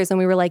colors? And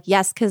we were like,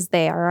 yes, because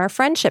they are our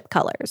friendship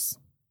colors.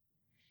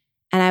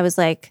 And I was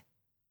like,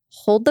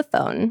 hold the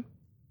phone.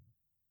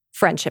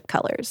 Friendship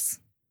colors.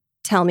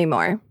 Tell me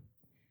more.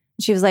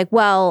 She was like,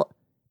 well,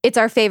 it's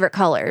our favorite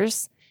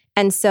colors.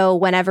 And so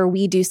whenever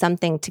we do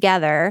something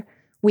together,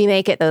 we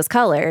make it those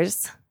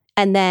colors.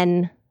 And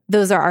then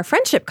those are our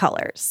friendship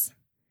colors.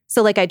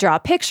 So like I draw a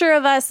picture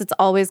of us, it's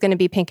always going to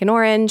be pink and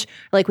orange.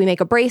 Like we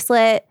make a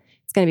bracelet,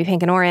 it's going to be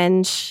pink and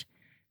orange.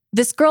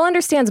 This girl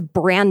understands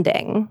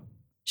branding.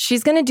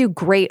 She's going to do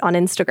great on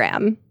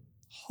Instagram.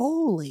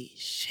 Holy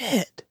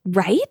shit.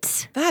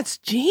 Right? That's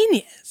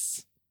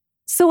genius.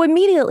 So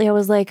immediately I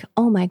was like,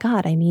 oh my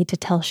God, I need to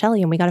tell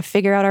Shelly and we got to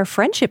figure out our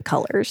friendship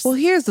colors. Well,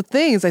 here's the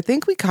thing is I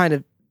think we kind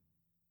of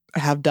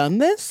have done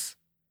this.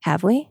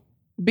 Have we?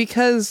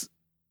 Because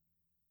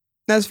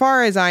as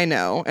far as I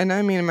know, and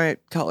I mean, my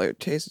color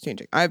taste is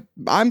changing.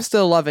 I'm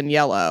still loving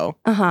yellow.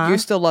 Uh-huh. You're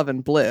still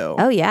loving blue.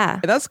 Oh, yeah.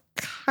 And that's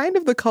kind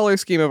of the color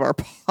scheme of our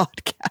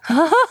podcast.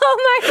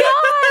 Oh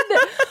my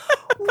God.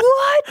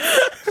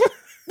 What?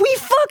 We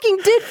fucking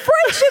did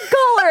friendship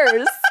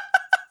colors.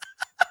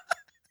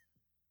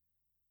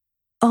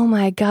 Oh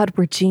my God,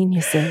 we're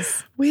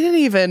geniuses. We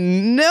didn't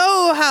even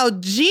know how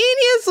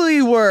genius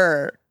we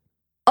were.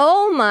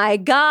 Oh my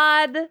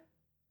God.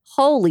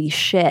 Holy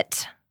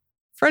shit.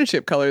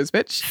 Friendship colors,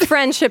 bitch.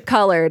 Friendship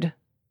colored.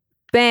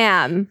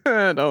 Bam.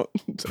 Don't.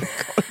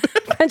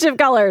 Friendship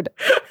colored.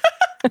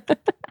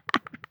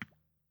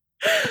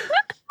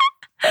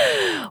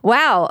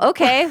 Wow.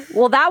 Okay.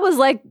 Well, that was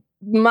like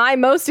my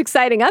most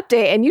exciting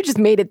update, and you just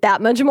made it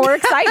that much more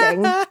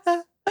exciting.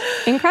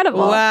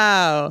 Incredible.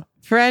 Wow.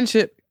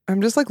 Friendship.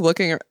 I'm just like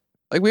looking at,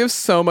 like, we have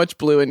so much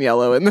blue and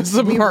yellow in this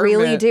apartment. We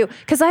really do.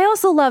 Because I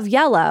also love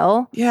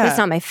yellow. Yeah. But it's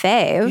not my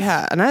fave.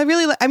 Yeah. And I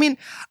really, I mean,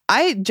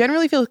 I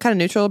generally feel kind of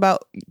neutral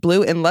about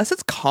blue unless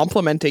it's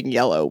complementing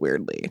yellow,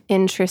 weirdly.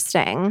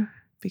 Interesting.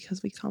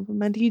 Because we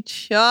complement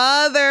each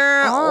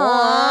other.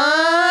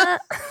 Aww.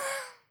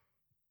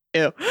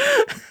 Ew.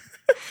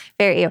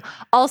 Very ew.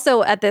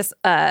 Also, at this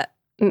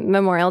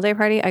Memorial Day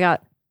party, I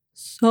got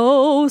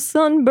so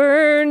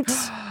sunburnt.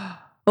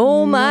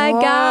 Oh my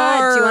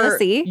God. Do you want to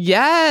see?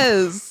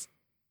 Yes.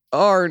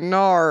 Or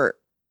nar.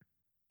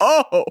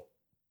 Oh.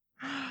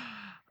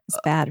 It's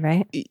bad,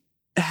 right?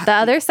 The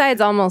other side's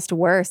almost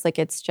worse. Like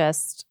it's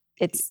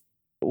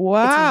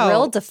Wow. It's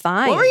real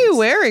defined. What were you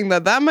wearing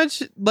that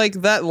much, like,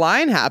 that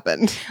line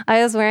happened?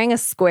 I was wearing a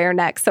square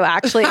neck, so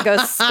actually it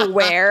goes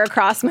square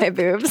across my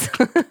boobs.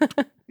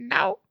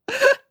 No.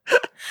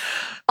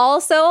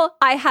 Also,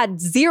 I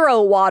had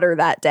 0 water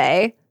that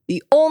day.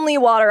 The only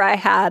water I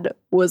had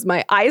was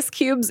my ice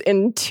cubes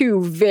in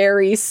 2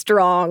 very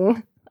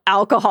strong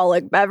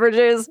alcoholic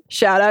beverages.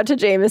 Shout out to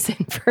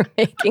Jameson for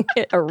making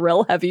it a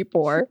real heavy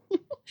pour.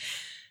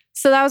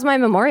 So that was my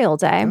Memorial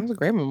Day. That was a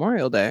great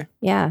Memorial Day.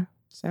 Yeah.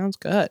 Sounds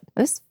good.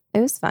 It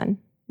was fun.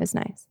 It was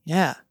nice.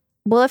 Yeah.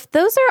 Well, if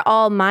those are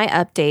all my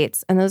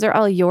updates and those are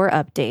all your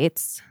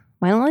updates,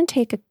 why don't we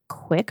take a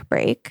quick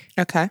break?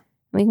 Okay.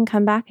 We can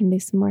come back and do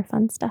some more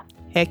fun stuff.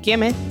 Heck yeah,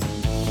 man.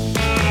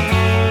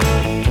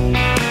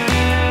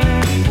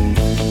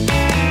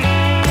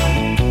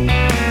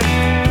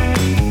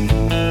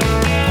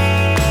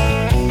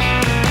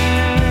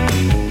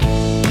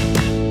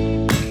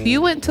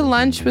 You went to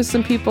lunch with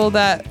some people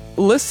that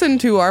listen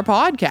to our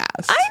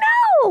podcast. I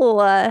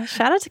know.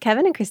 Shout out to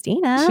Kevin and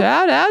Christina.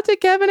 Shout out to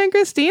Kevin and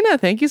Christina.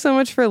 Thank you so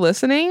much for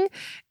listening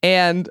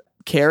and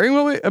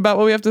caring about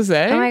what we have to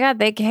say. Oh my God,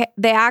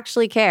 they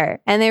actually care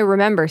and they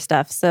remember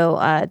stuff.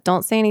 So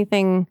don't say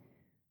anything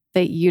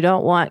that you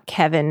don't want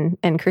Kevin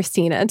and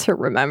Christina to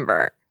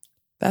remember.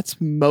 That's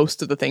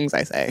most of the things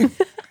I say.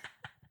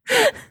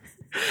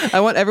 I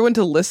want everyone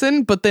to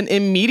listen, but then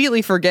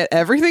immediately forget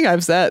everything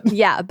I've said.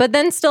 Yeah, but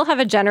then still have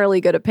a generally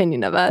good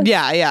opinion of us.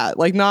 Yeah.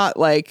 Like, not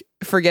like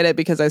forget it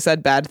because I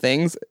said bad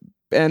things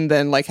and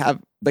then like have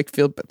like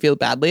feel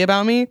badly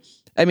about me.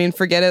 I mean,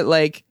 forget it,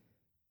 like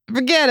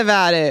forget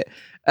about it.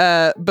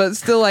 But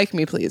still like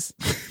me, please.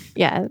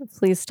 Yeah,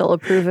 please still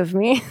approve of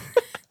me.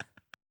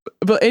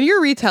 But in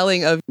your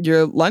retelling of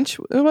your lunch,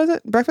 what was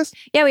it? Breakfast?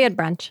 Yeah, we had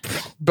brunch.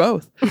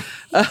 Both.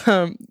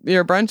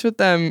 Your brunch with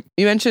them.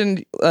 You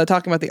mentioned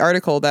talking about the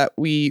article that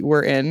we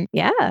were in.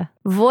 Yeah.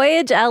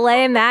 Voyage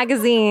LA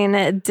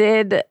magazine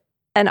did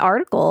an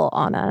article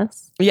on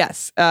us.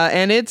 Yes.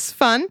 And it's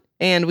fun.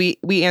 And we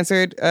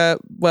answered,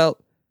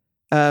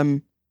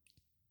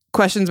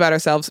 questions about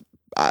ourselves.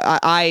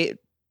 I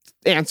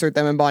answered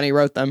them and Bonnie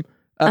wrote them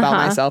about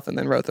myself and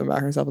then wrote them about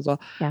herself as well.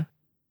 Yeah.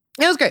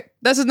 It was great.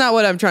 This is not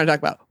what I'm trying to talk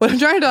about. What I'm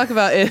trying to talk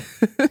about is...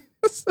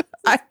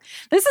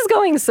 this is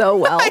going so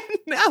well. I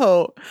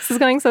know. This is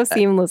going so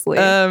seamlessly.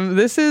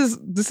 This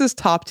is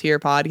top tier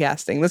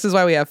podcasting. This is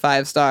why we have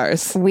 5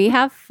 stars. We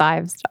have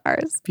 5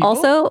 stars. People?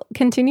 Also,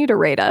 continue to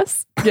rate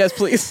us. Yes,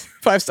 please.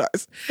 5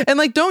 stars. And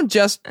like, don't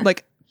just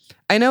like,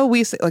 I know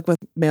we say like with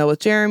Mail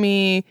with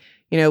Jeremy,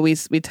 you know, we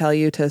tell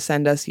you to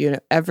send us, you know,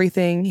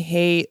 everything,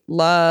 hate,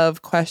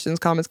 love, questions,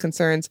 comments,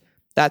 concerns.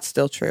 That's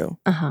still true.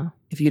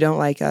 If you don't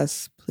like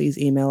us, please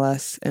email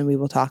us and we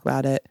will talk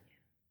about it.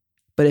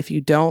 But if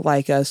you don't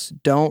like us,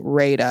 don't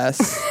rate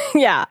us.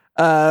 Yeah.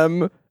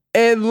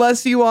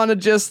 Unless you want to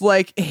just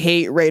like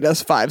rate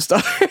us 5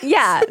 stars.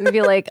 Yeah. And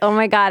be like, oh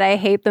my God, I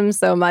hate them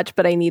so much,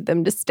 but I need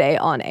them to stay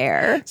on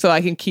air. So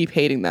I can keep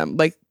hating them.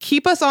 Like,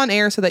 keep us on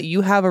air so that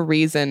you have a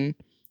reason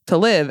to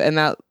live. And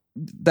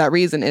that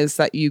reason is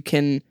that you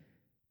can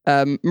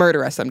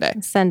murder us someday.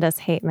 Send us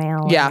hate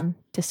mail. Yeah. And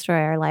destroy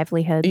our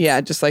livelihoods.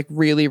 Yeah. Just like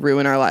really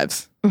ruin our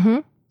lives. Mm-hmm.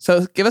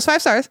 So give us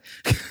 5 stars.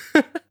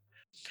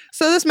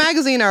 So this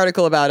magazine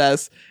article about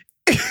us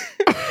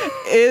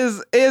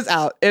is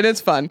out and it's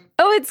fun.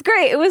 Oh, it's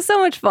great. It was so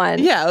much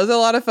fun. Yeah, it was a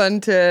lot of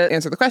fun to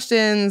answer the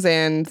questions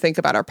and think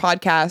about our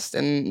podcast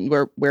and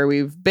where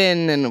we've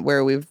been and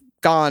where we've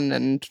gone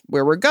and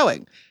where we're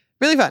going.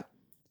 Really fun.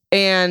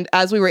 And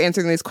as we were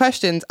answering these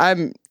questions,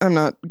 I'm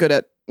not good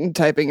at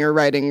typing or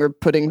writing or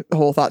putting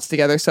whole thoughts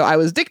together, so I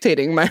was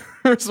dictating my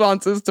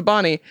responses to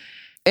Bonnie.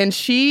 And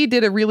she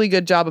did a really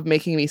good job of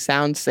making me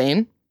sound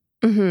sane.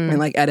 Mm-hmm. And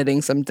like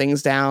editing some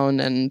things down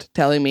and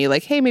telling me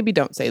like, hey, maybe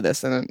don't say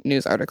this in a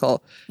news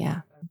article.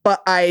 Yeah.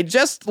 But I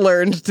just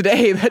learned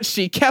today that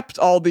she kept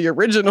all the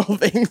original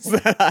things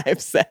that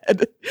I've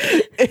said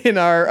in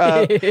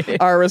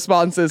our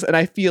responses. And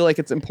I feel like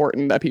it's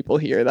important that people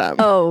hear them.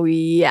 Oh,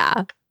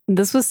 yeah.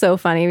 This was so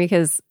funny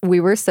because we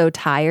were so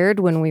tired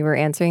when we were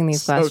answering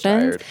these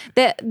questions.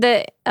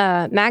 The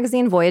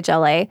magazine Voyage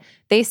LA,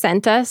 they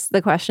sent us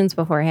the questions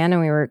beforehand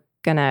and we were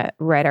going to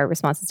write our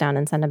responses down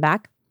and send them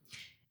back.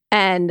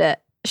 And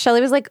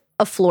Shelly was like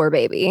a floor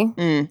baby,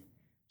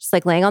 just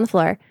like laying on the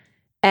floor.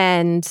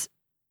 And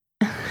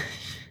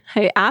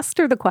I asked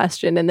her the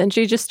question and then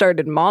she just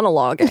started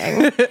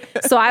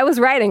monologuing. So I was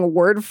writing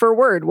word for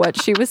word what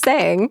she was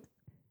saying.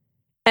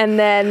 And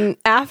then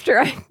after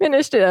I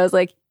finished it, I was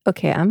like,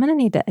 okay, I'm going to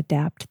need to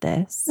adapt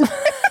this.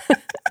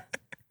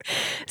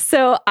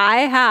 So I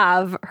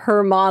have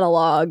her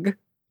monologue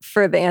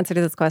for the answer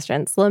to this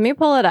question. So let me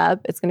pull it up.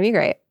 It's going to be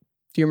great.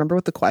 Do you remember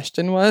what the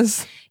question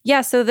was?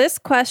 Yeah, so this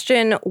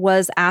question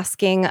was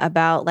asking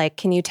about, like,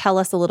 can you tell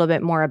us a little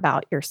bit more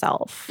about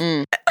yourself?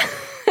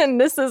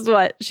 And this is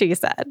what she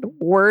said,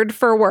 word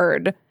for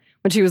word,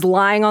 when she was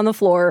lying on the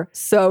floor,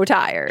 so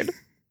tired.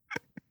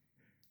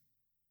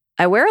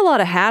 I wear a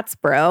lot of hats,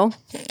 bro.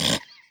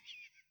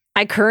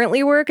 I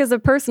currently work as a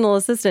personal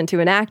assistant to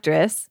an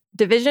actress,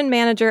 division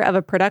manager of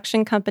a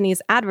production company's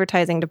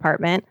advertising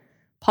department,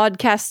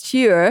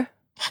 podcasteur,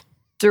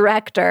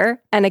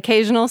 director, and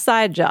occasional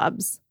side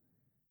jobs.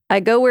 I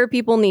go where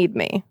people need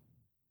me.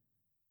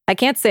 I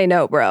can't say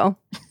no, bro.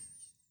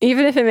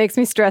 Even if it makes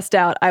me stressed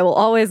out, I will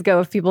always go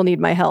if people need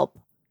my help.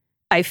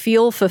 I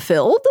feel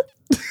fulfilled? ?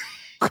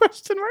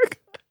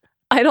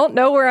 I don't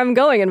know where I'm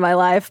going in my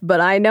life,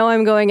 but I know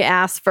I'm going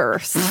ass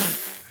first.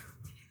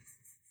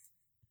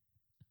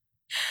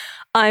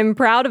 I'm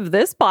proud of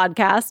this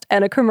podcast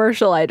and a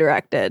commercial I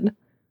directed.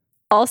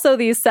 Also,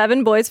 these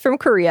 7 boys from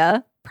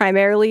Korea,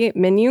 primarily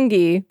Min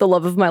Yoon-gi, the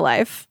love of my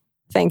life.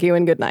 Thank you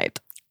and good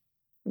night.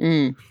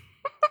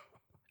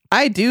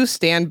 I do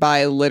stand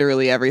by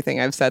literally everything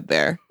I've said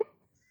there.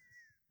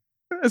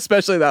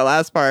 Especially that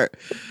last part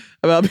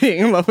about being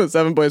in love with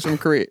 7 boys from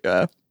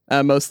Korea.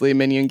 Mostly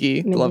Min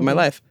Yoon-gi, the love of my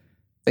life.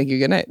 Thank you,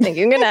 good night. Thank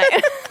you, good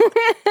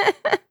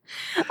night.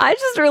 I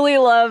just really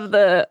love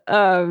the,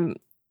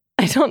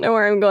 I don't know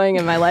where I'm going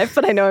in my life,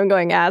 but I know I'm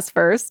going ass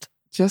first.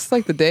 Just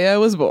like the day I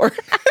was born.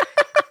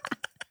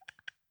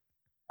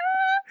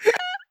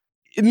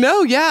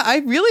 No, yeah, I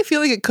really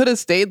feel like it could have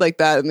stayed like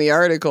that in the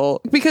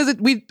article because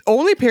we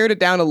only pared it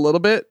down a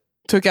little bit,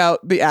 took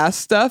out the ass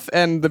stuff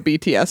and the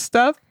BTS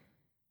stuff.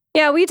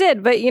 Yeah, we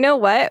did. But you know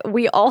what?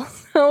 We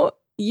also,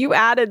 you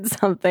added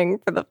something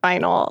for the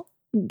final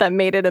that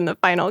made it in the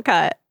final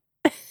cut.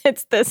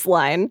 It's this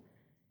line.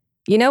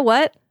 You know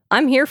what?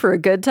 I'm here for a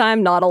good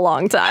time, not a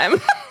long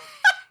time.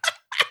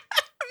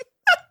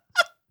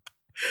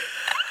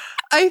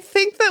 I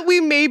think that we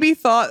maybe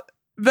thought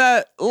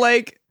that,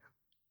 like,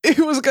 it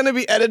was going to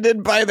be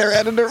edited by their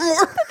editor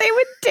more. They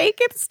would take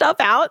stuff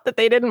out that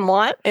they didn't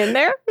want in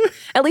there.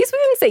 At least we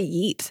didn't say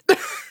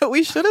yeet.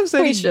 We should have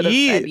said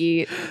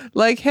yeet.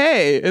 Like,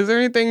 hey, is there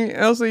anything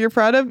else that you're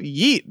proud of?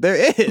 Yeet. There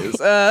is.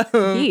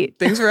 Yeet.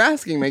 Thanks for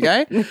asking, my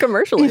guy.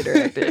 Commercially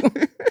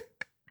directed.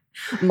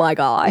 My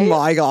guy.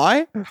 My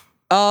guy.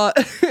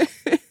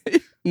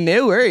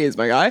 No worries,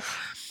 my guy.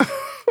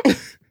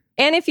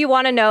 And if you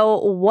want to know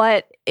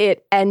what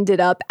it ended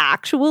up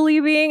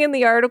actually being in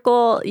the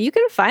article, you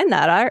can find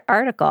that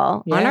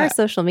article on our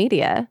social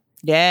media.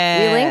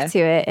 Yeah. We link to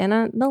it in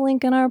the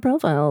link in our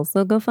profile,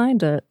 so go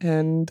find it.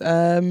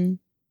 And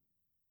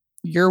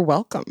you're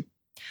welcome.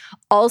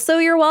 Also,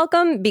 you're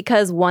welcome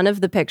because one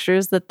of the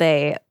pictures that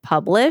they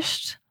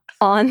published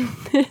on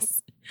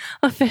this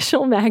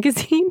official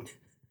magazine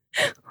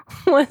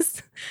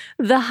was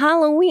the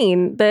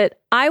Halloween that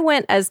I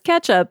went as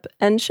Ketchup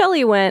and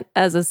Shelly went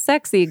as a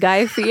sexy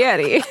Guy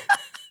Fieri.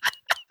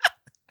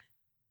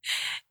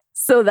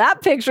 So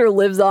that picture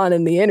lives on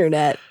in the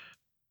internet.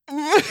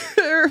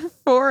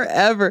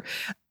 Forever.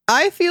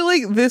 I feel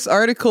like this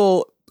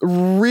article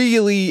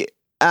really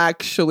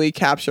actually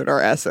captured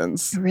our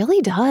essence. It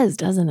really does,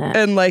 doesn't it?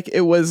 And like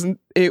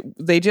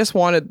they just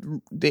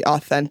wanted the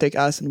authentic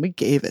us and we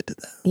gave it to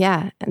them.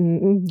 Yeah,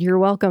 and you're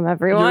welcome,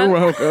 everyone. You're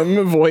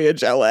welcome,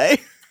 Voyage LA.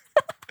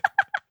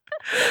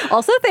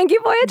 Also, thank you,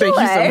 Voyage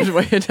LA. Thank you so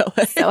much, Voyage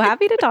LA. So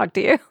happy to talk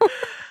to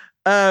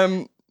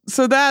you.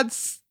 So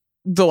that's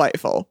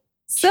delightful.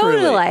 So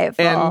truly.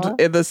 delightful.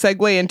 And the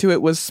segue into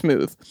it was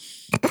smooth.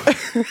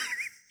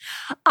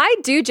 I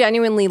do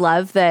genuinely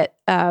love that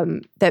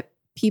that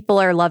people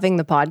are loving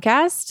the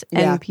podcast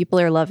and people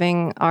are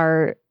loving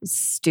our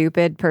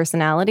stupid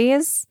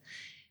personalities.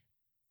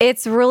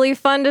 It's really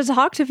fun to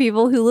talk to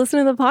people who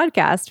listen to the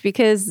podcast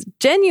because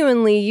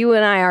genuinely you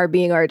and I are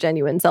being our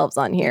genuine selves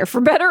on here,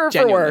 for better or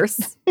for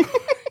worse.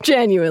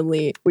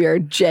 Genuinely, we are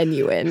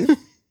genuine.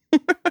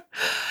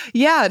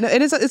 Yeah, no,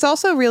 it's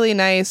also really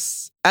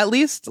nice, at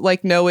least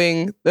like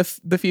knowing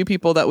the few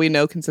people that we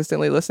know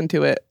consistently listen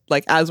to it,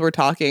 like as we're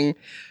talking.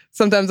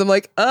 Sometimes I'm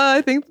like,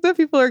 I think that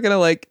people are going to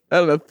like, I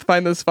don't know,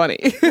 find this funny.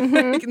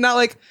 Mm-hmm. Not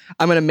like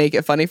I'm going to make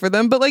it funny for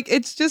them, but like,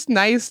 it's just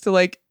nice to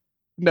like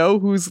know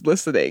who's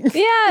listening.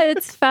 Yeah,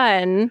 it's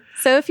fun.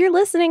 So if you're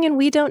listening and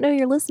we don't know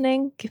you're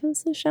listening, give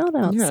us a shout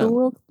out. Yeah.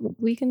 So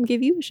we can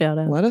give you a shout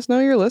out. Let us know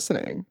you're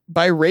listening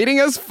by rating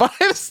us 5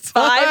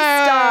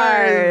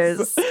 stars.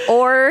 5 stars.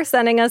 Or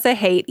sending us a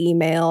hate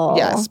email.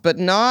 Yes, but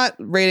not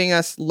rating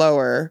us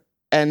lower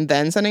and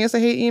then sending us a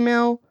hate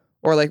email.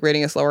 Or like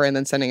rating us lower and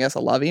then sending us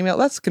a love email.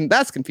 That's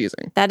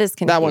confusing. That is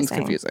confusing. That one's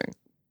confusing.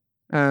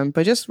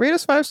 But just rate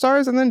us 5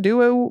 stars and then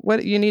do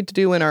what you need to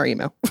do in our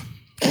email.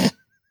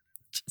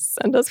 Just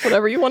send us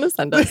whatever you want to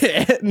send us.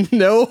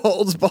 No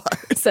holds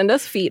barred. Send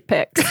us feet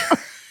pics.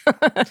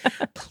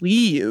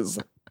 Please.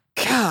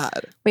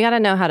 God. We got to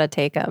know how to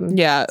take them.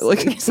 Yeah.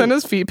 Like send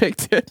us feet pic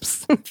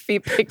tips.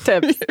 Feet pic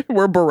tips.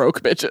 We're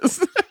Baroque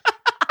bitches.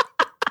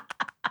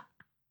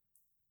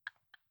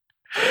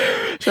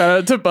 Shout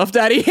out to Buff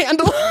Daddy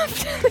Handle.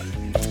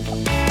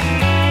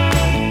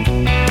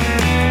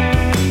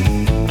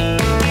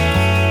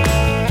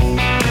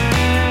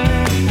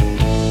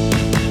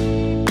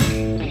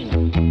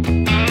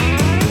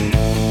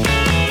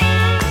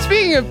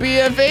 Speaking of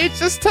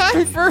BFH, it's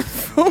time for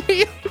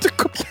Fomio to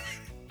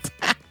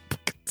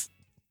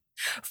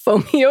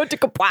Fomio to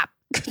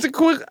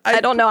I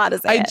don't know how to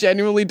say it. I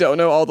genuinely don't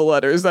know all the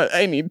letters that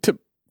I need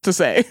to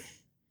say.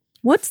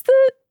 What's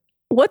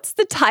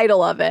the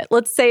title of it?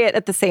 Let's say it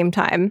at the same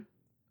time.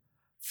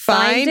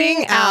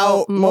 Finding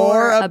out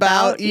more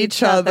about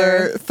each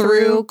other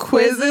through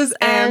quizzes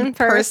and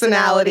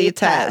personality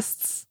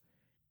tests.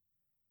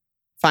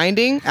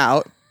 Finding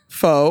out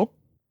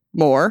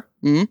more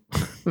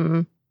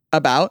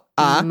about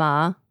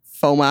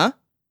FOMA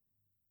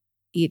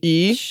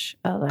each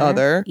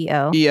other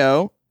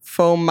EO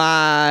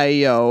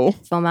FOMAIO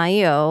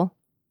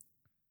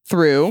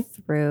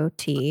through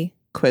T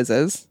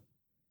quizzes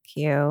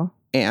Q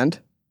and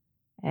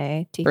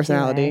A T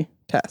personality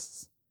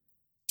tests.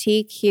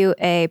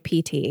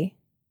 TQAPT.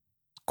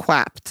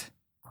 Quapped.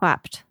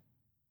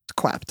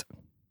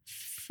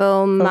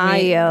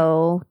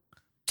 FOMAIO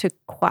to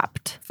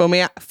quapped.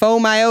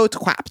 FOMAIO to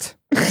quapped.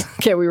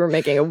 Okay, we were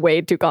making it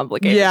way too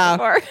complicated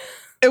before.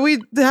 And we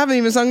haven't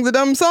even sung the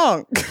dumb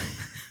song.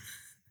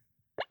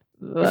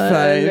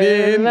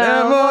 Finding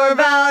out more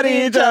about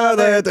each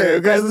other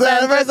through quizzes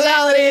and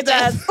personality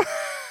tests.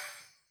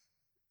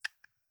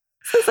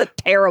 This is a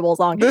terrible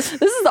song. This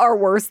is our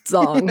worst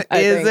song.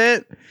 Is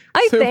it?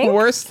 I think.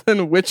 Worse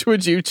than Which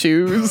Would You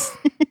Choose?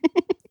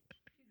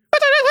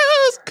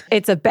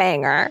 It's a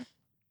banger.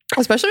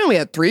 Especially when we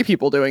had 3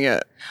 people doing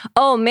it.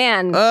 Oh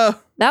man.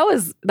 That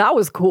was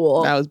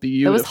cool. That was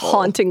beautiful. It was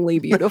hauntingly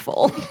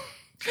beautiful.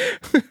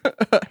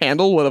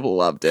 Handel would have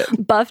loved it.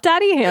 Buff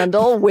Daddy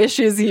Handel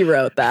wishes he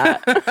wrote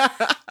that.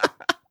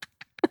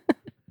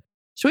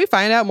 Should we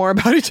find out more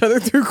about each other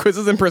through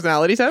quizzes and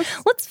personality tests?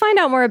 Let's find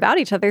out more about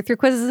each other through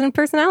quizzes and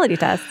personality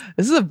tests.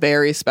 This is a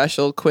very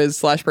special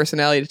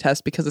quiz/personality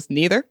test because it's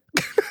neither.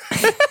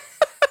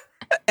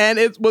 And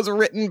it was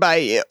written by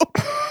you.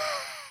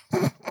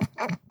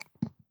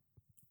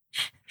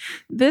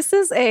 This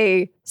is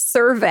a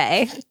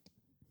survey.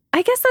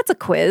 I guess that's a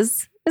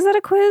quiz. Is that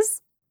a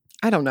quiz?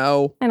 I don't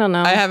know.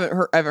 I haven't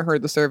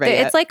heard the survey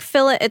yet. It's like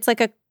it's like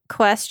a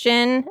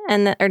question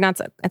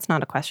it's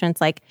not a question.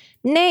 It's like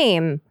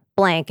name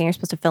blank and you're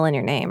supposed to fill in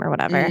your name or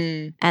whatever.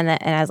 And then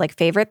it has like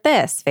favorite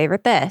this.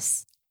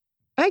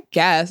 I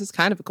guess it's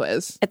kind of a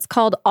quiz. It's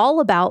called All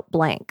About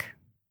Blank.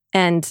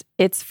 And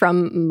it's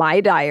from my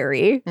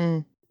diary.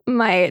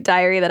 My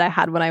diary that I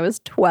had when I was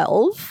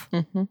 12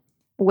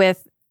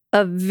 with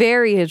a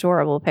very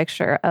adorable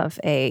picture of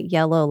a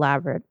yellow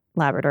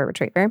Labrador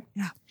retriever.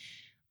 Yeah.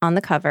 On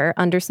the cover,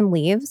 under some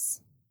leaves,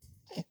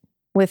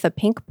 with a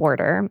pink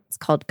border. It's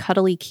called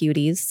Cuddly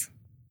Cuties.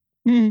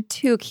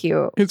 Too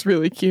cute. It's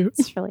really cute.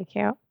 It's really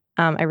cute.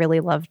 I really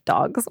loved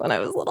dogs when I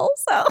was little,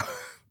 so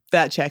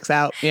that checks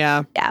out.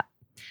 Yeah. Yeah.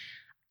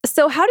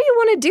 So how do you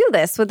want to do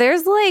this? So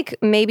there's like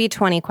maybe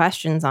 20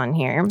 questions on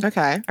here.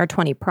 Okay. Or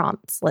 20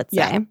 prompts, let's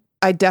say.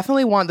 I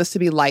definitely want this to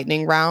be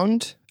lightning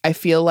round. I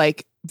feel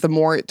like the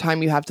more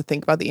time you have to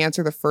think about the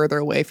answer, the further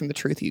away from the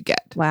truth you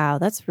get. Wow,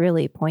 that's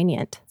really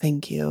poignant.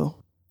 Thank you.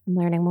 I'm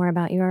learning more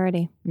about you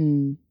already.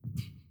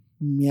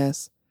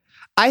 Yes.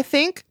 I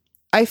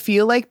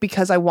feel like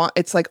because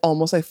it's like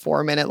almost like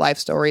 4-minute life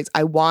stories.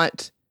 I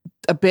want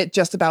a bit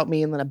just about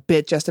me and then a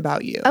bit just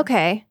about you.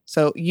 Okay.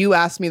 So you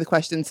asked me the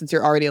question since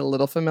you're already a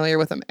little familiar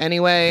with them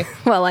anyway.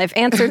 Well, I've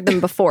answered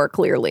them before,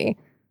 clearly.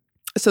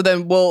 So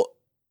then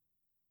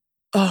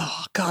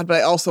oh God, but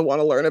I also want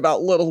to learn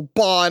about little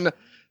Bon.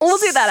 We'll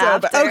do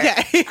that after.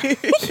 Okay.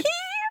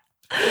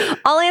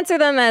 I'll answer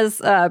them as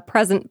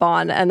present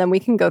Bon, and then we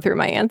can go through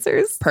my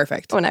answers.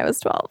 Perfect. When I was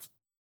 12.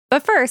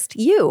 But first,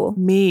 you.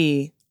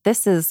 Me.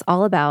 This is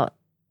all about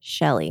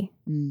Shelly.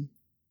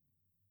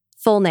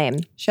 Full name.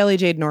 Shelly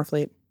Jade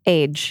Norfleet.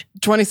 Age.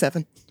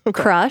 27.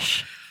 Okay.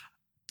 Crush.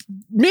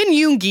 Min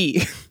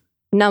Yoongi.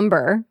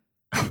 Number.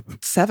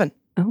 7.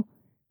 Oh.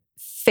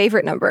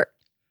 Favorite number.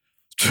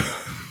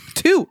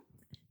 2.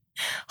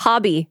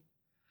 Hobby.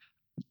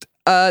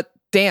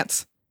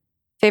 Dance.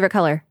 Favorite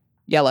color.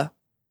 Yellow.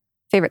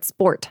 Favorite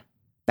sport.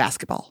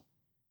 Basketball.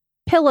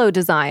 Pillow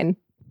design.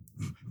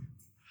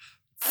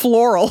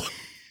 Floral.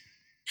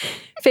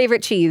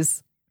 Favorite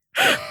cheese.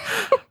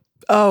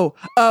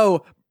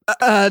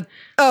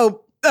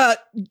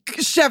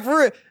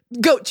 Chevre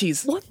goat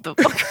cheese. What the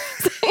fuck are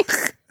you saying?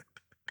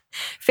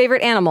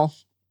 Favorite animal.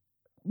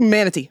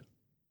 Manatee.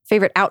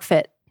 Favorite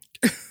outfit.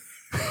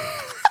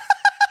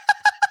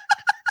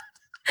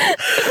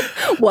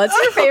 What's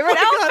your favorite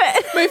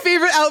outfit? My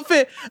favorite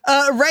outfit.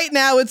 Right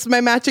now, it's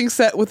my matching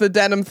set with a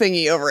denim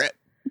thingy over it.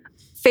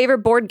 Favorite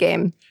board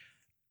game.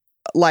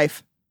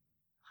 Life.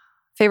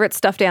 Favorite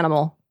stuffed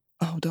animal.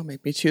 Oh, don't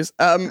make me choose.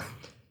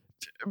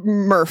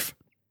 Murph.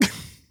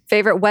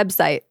 Favorite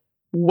website.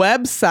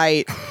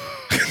 Website.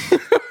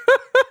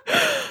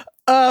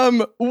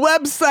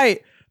 Website.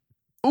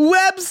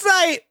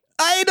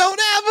 I don't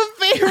have a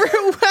favorite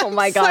website. Oh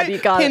my God, you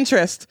got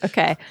Pinterest. it.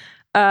 Okay.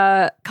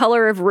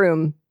 Color of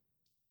room.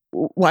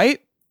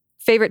 White.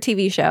 Favorite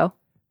TV show.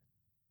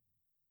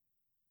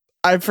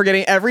 I'm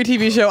forgetting every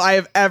TV show I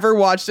have ever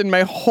watched in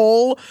my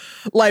whole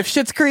life.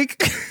 Schitt's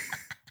Creek.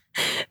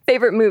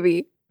 Favorite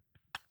movie.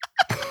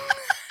 I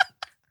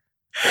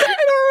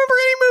don't remember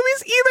any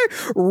movies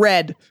either.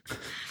 Red.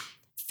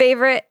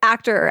 Favorite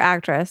actor or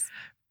actress?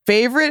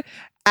 Favorite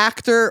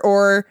actor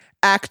or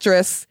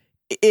actress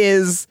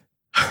is...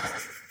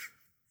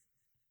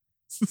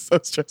 This is so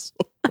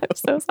stressful. I'm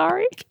so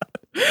sorry.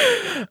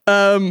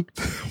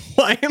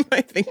 Why am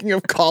I thinking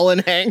of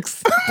Colin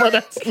Hanks? But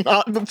that's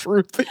not the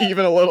truth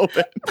even a little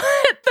bit.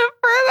 The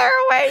further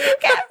away you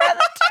get from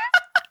the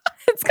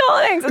truth. It's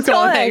Colin Hanks. It's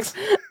Colin Hanks.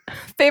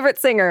 Favorite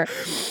singer?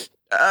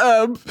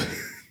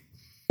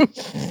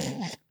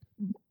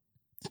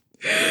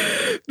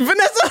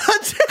 Vanessa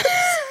Hudgens.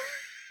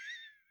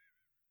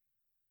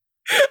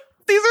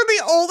 These are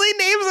the only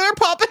names that are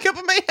popping up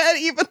in my head,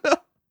 even though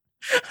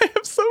I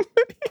have so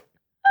many.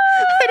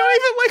 I don't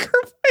even like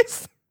her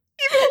voice.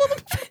 Even a little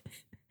bit.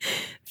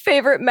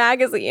 Favorite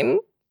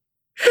magazine?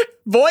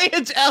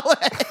 Voyage LA.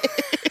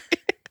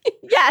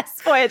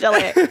 Yes, Voyage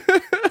LA.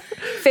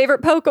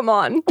 Favorite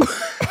Pokemon?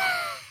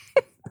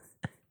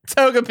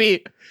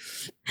 Togepi.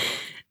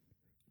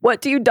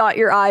 What do you dot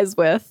your eyes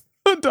with?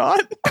 A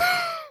dot.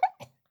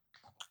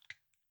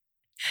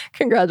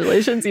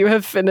 Congratulations, you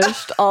have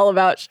finished All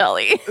About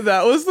Shelley.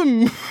 That was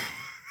the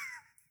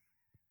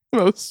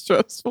most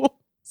stressful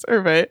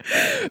survey,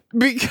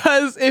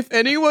 because if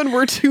anyone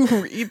were to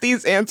read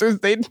these answers,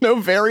 they'd know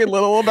very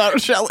little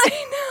about Shelley.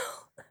 I know.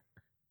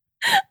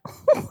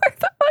 Where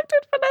the fuck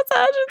did Vanessa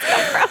Hudgens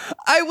come from?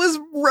 I was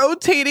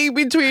rotating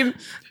between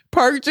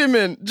Park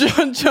Jimin,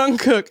 John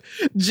Jungkook,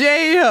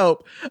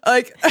 J-Hope,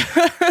 like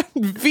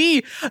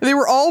V. They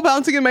were all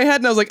bouncing in my head,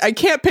 and I was like, I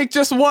can't pick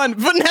just one.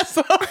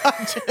 Vanessa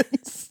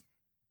Hudgens.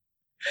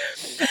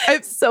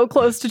 It's so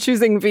close to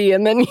choosing V,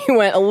 and then you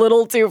went a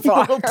little too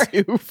far.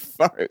 Too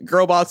far.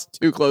 Girl boss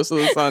too close to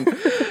the sun.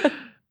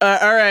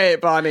 All right,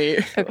 Bonnie.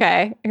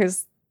 Okay,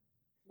 here's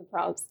the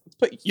prompts. Let's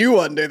put you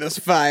under this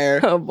fire.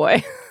 Oh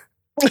boy.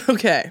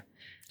 Okay.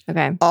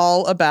 Okay.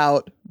 All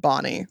about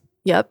Bonnie.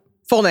 Yep.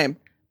 Full name.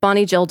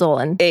 Bonnie Jill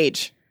Dolan.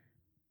 Age.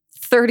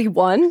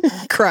 31.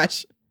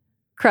 Crush.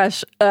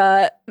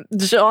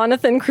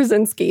 Jonathan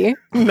Krasinski.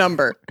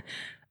 Number.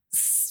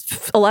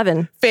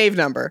 11. Fave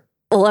number.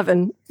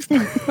 11.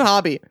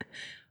 Hobby.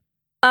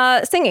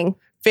 Singing.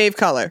 Fave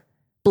color.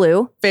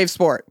 Blue. Fave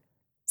sport.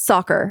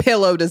 Soccer.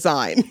 Pillow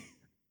design.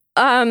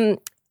 Linen.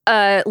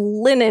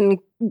 Linen.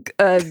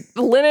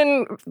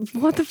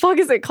 What the fuck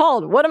is it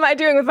called? What am I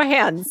doing with my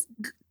hands?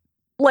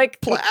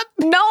 Like Plaid?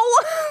 No.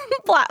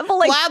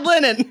 Plaid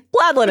linen.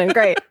 Plaid linen.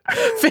 Great.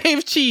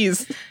 Fave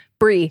cheese.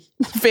 Brie.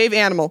 Fave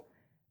animal.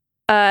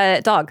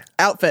 Dog.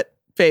 Outfit.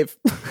 Fave.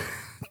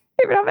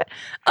 Favorite outfit.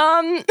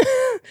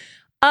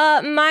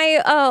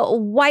 My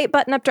white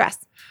button-up dress.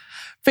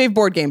 Fave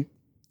board game.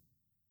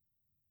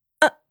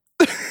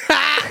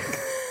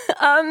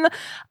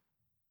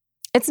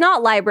 It's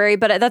not library,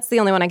 but that's the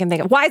only one I can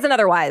think of. Wise and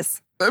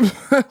otherwise.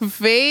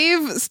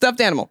 Fave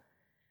stuffed animal.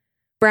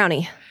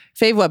 Brownie.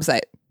 Fave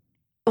website.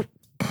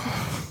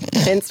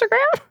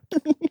 Instagram.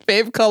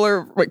 Fave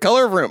color. Wait,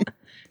 color of room.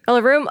 Color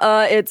of room.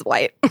 It's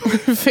white.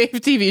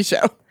 Fave TV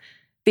show.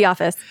 The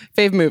Office.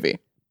 Fave movie.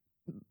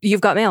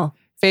 You've Got Mail.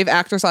 Fave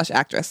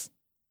actor/actress.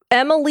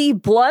 Emily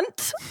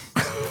Blunt.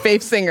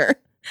 Fave singer.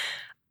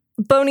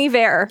 Bon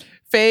Iver.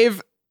 Fave.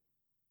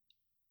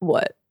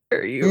 What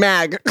are you?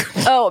 Mag.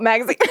 Oh,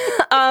 magazine.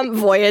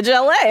 Voyage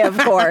LA, of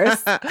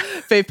course.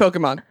 Fave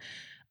Pokemon.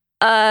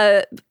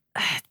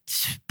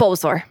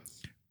 Bulbasaur.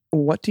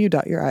 What do you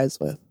dot your eyes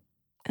with?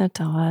 A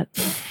dot.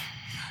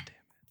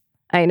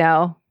 I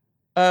know.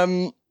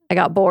 I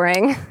got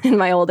boring in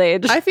my old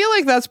age. I feel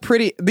like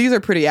these are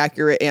pretty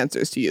accurate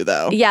answers to you,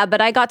 though. Yeah, but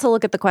I got to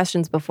look at the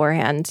questions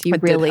beforehand. You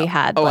really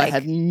had. I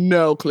had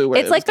no clue where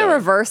it's like the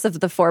reverse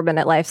of the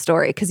 4-Minute Life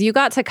story, because you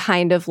got to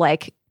kind of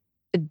like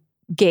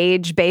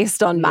gauge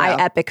based on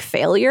my epic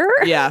failure.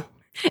 Yeah.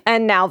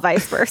 And now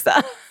vice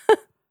versa.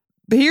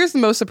 Here's the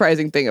most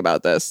surprising thing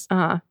about this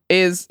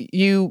is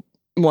you,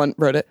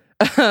 wrote it.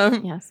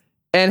 Yes.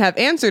 And have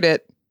answered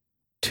it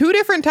 2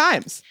 different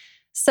times.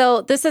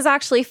 So this is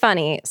actually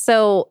funny.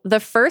 So the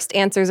first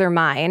answers are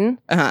mine.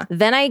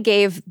 Then I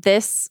gave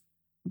this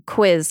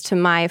quiz to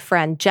my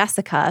friend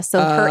Jessica.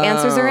 So her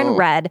answers are in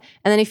red.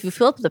 And then if you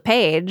flip the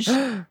page,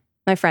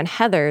 my friend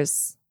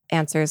Heather's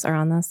answers are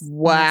on this.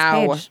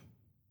 Wow. On this page.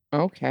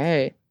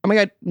 Okay. Oh my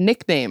God.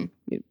 Nickname.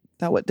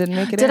 That what didn't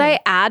make it in. Did I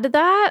add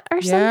that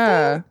or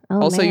something?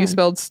 Oh, also, man. you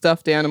spelled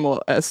stuffed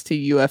animal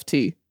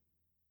STUFT.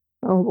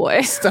 Oh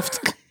boy. Stuffed.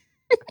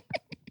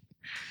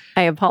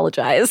 I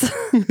apologize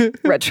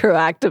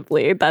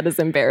retroactively. That is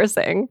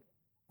embarrassing.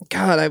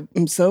 God,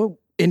 I'm so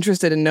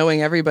interested in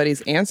knowing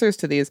everybody's answers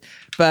to these,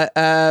 but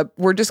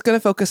we're just going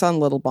to focus on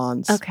Little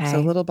Bonds. Okay.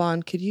 So Little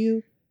Bond, could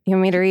you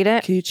want me to read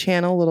it? Can you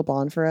channel Little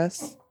Bond for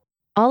us?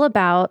 All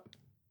about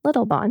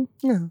Little Bond.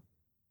 Yeah.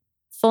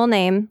 Full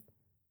name,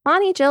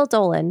 Bonnie Jill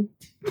Dolan.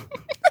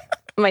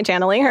 Am I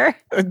channeling her?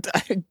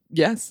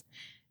 Yes.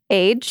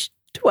 Age,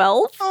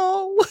 12.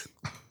 Oh.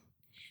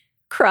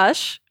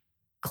 Crush,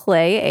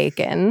 Clay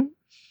Aiken.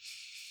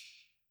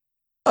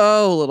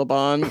 Oh, Little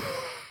Bond.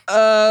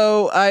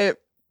 Oh,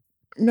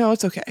 no,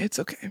 it's okay. It's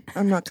okay.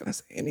 I'm not going to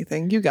say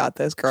anything. You got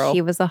this, girl.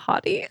 He was a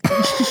hottie.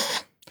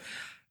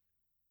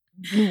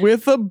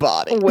 With a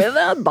body. With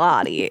a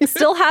body.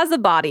 Still has a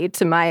body,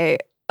 to my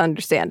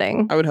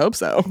understanding. I would hope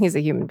so. He's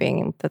a human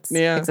being that's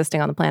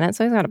existing on the planet,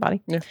 so he's got a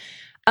body.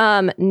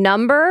 Yeah.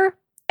 Number,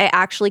 I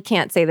actually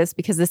can't say this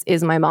because this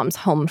is my mom's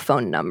home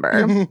phone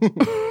number.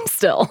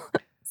 Still.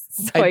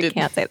 So I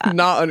can't say that.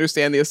 Not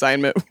understand the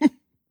assignment.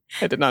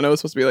 I did not know it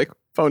was supposed to be like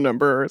phone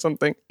number or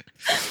something.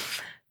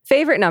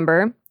 Favorite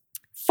number,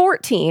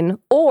 14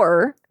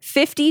 or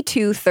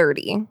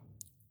 5230.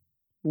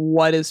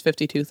 What is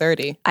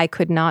 5230? I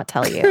could not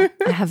tell you.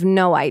 I have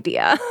no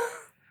idea.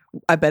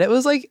 I bet it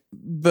was like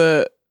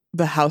the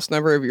house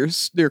number of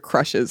your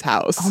crush's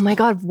house. Oh my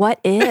God, what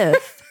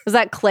if? Was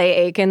that Clay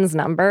Aiken's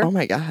number? Oh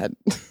my God.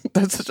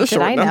 That's such a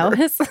short number.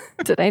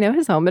 Did I know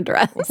his home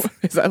address?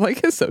 Is that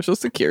like his social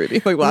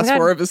security? Like last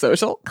four of his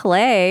social?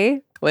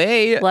 Clay.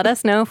 Let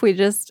us know if we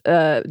just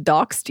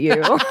doxed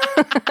you.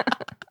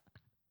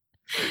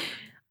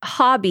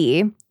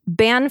 Hobby,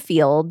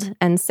 Banfield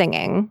and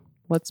singing.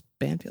 What's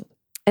Banfield?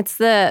 It's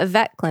the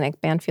vet clinic,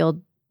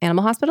 Banfield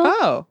Animal Hospital.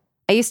 Oh.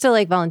 I used to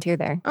like volunteer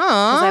there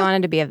because I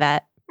wanted to be a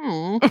vet.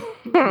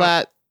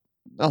 That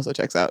also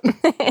checks out.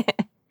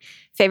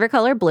 Favorite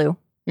color, blue.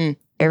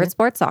 Favorite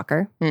sport,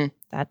 soccer.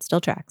 That still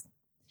tracks.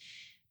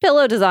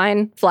 Pillow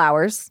design,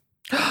 flowers.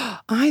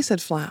 I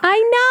said flowers. I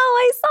know,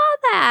 I saw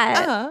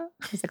that.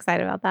 I was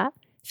excited about that.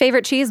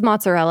 Favorite cheese,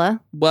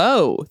 mozzarella.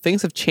 Whoa,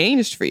 things have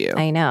changed for you.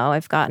 I know,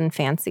 I've gotten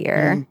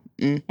fancier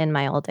in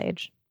my old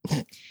age.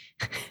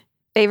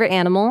 Favorite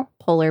animal,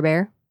 polar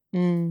bear.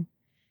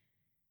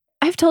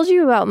 I've told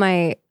you about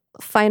my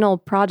final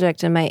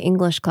project in my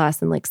English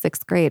class in like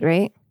 6th grade,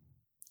 right?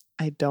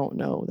 I don't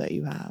know that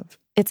you have.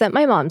 It's at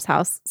my mom's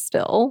house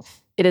still.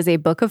 It is a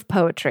book of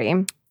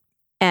poetry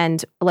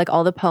and like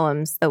all the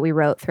poems that we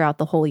wrote throughout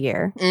the whole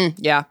year.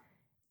 Yeah.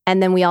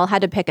 And then we all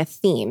had to pick a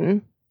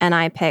theme, and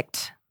I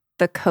picked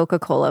the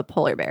Coca-Cola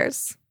polar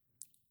bears.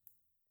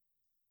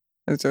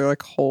 Is there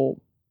like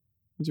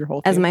is your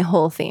whole theme? As my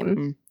whole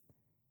theme.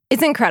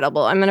 It's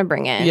incredible. I'm going to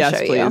bring it and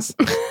show please.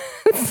 You.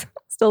 It's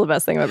still the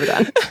best thing I've ever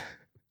done.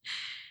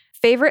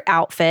 Favorite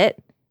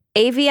outfit,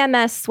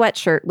 AVMS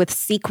sweatshirt with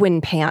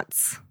sequin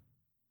pants.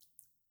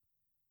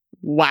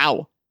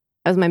 Wow.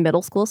 That was my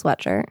middle school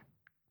sweatshirt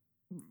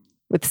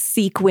with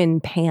sequin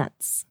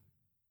pants.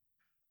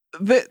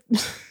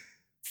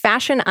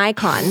 Fashion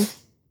icon,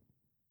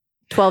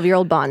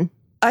 12-year-old Bon.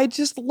 I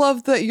just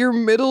love that your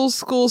middle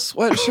school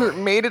sweatshirt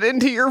made it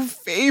into your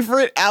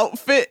favorite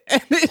outfit,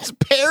 and it's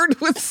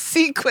paired with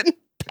sequin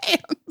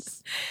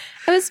pants.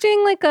 I was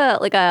doing like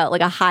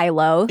a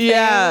high-low thing.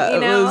 Yeah,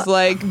 it was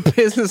like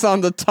business on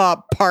the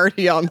top,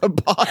 party on the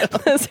bottom.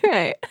 That's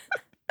right.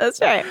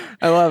 That's right.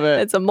 I love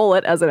it. It's a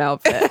mullet as an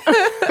outfit.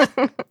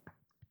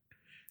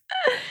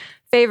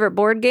 Favorite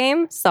board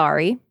game?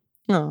 Sorry.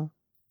 Oh.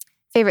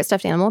 Favorite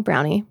stuffed animal?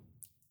 Brownie.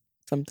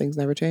 Some things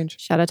never change.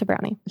 Shout out to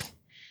Brownie.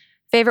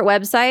 Favorite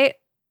website?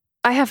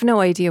 I have no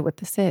idea what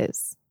this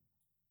is.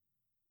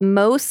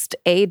 Most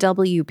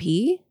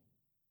AWP?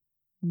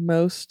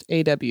 Most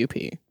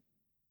AWP.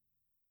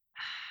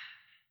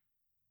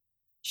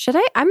 Should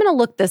I? I'm going to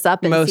look this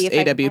up and most see if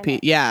AWP. I can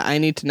Yeah, I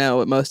need to know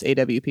what most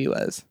AWP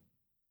was.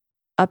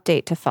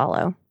 Update to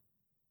follow.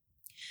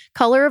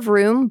 Color of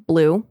room,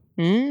 blue.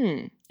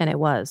 And it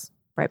was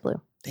bright blue.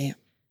 Damn.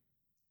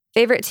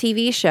 Favorite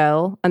TV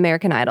show,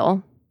 American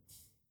Idol.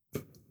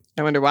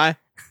 I wonder why.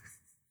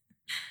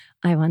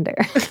 I wonder.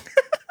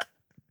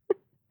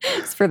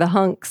 It's for the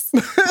hunks.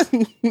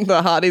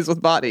 The hotties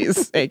with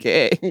bodies,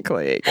 a.k.a.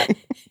 Clay Aiken.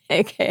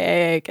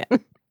 A.k.a.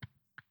 Aiken.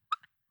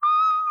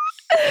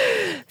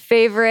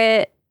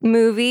 Favorite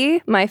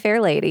movie, My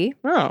Fair Lady.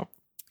 Oh.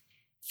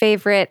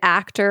 Favorite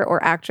actor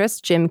or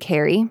actress, Jim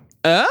Carrey.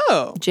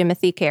 Oh.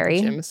 Jimothy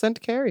Carey.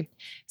 Jimothy Carey.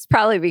 It's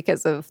probably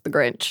because of The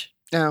Grinch.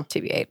 Oh.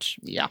 TBH.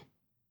 Yeah.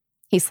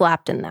 He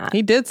slapped in that.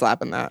 He did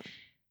slap in that.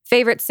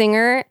 Favorite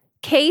singer,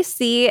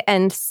 KC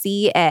and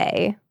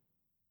CA.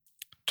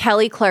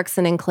 Kelly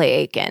Clarkson and Clay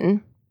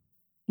Aiken.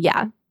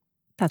 Yeah,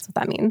 that's what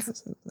that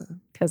means.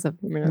 Because of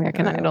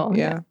American Idol.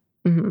 Yeah.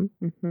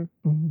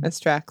 This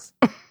tracks.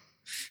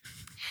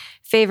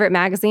 Favorite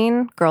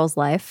magazine, Girls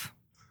Life.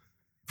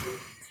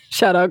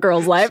 Shout out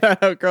Girls Life.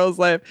 Shout out Girls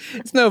Life.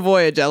 It's no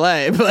Voyage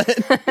LA, but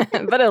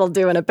but it'll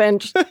do in a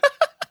pinch.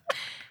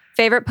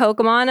 Favorite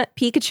Pokemon,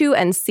 Pikachu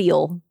and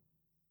Seal.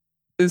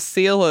 Is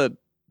Seal a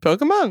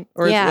Pokemon?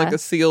 Or is it like a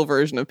Seal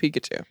version of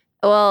Pikachu?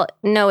 Well,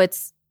 no,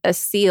 it's a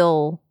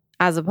seal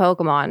as a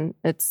Pokemon.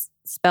 It's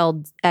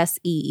spelled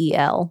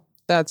SEEL.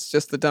 That's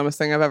just the dumbest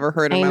thing I've ever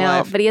heard in my life.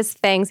 I know, but he has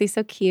fangs. He's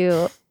so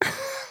cute.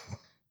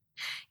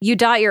 You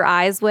dot your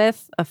I's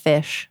with a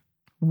fish.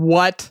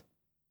 What?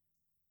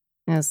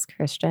 As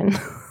Christian.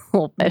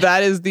 Little fish.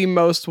 That is the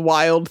most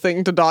wild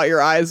thing to dot your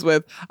I's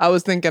with. I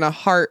was thinking a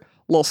heart,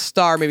 little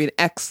star, maybe an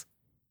X.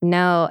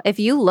 No, if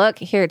you look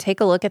here, take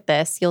a look at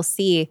this. You'll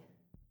see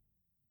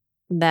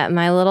that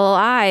my little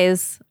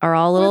eyes are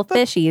all little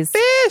fishies.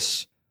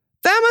 Fish!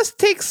 That must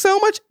take so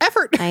much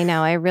effort. I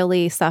know. I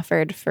really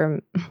suffered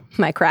for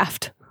my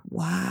craft.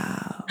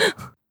 Wow.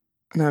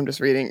 No, I'm just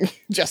reading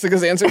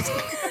Jessica's answers.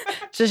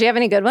 Does she have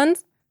any good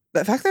ones?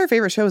 The fact that her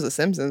favorite show is The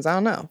Simpsons, I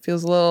don't know.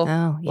 Feels a little,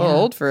 little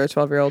old for a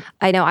 12-year-old.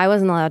 I know. I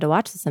wasn't allowed to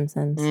watch The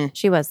Simpsons.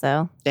 She was,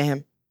 though.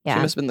 Damn. Yeah.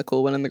 She must have been the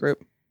cool one in the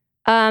group.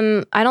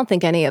 I don't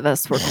think any of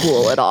us were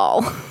cool at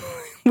all.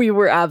 We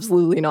were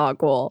absolutely not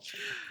cool.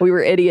 We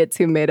were idiots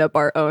who made up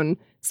our own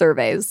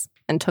surveys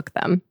and took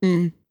them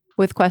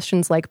with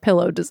questions like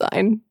pillow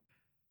design.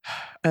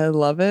 I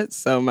love it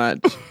so much.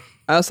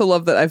 I also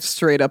love that I've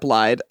straight up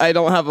lied. I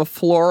don't have a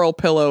floral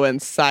pillow in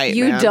sight.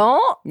 You man.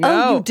 don't? No.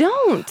 Oh, you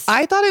don't?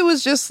 I thought it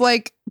was just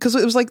like, because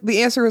it was like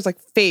the answer was like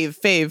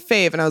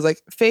fave. And I was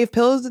like, fave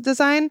pillows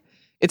design?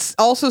 It's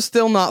also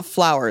still not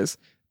flowers.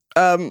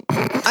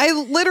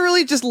 I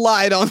literally just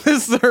lied on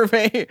this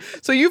survey.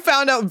 So you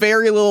found out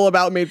very little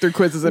about me through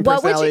quizzes and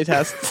personality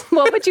tests.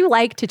 What would you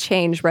like to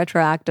change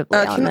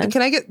retroactively on this?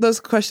 Can I get those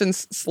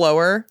questions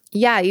slower?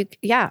 Yeah, of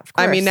course.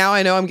 I mean, now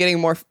I know I'm getting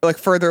more like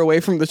further away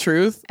from the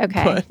truth.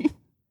 Okay. But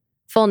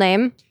Full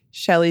name?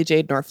 Shelly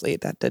Jade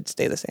Norfleet. That did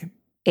stay the same.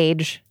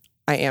 Age?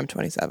 I am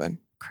 27.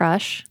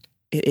 Crush?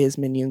 It is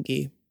Min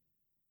Yoongi.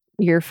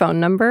 Your phone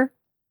number?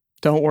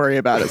 Don't worry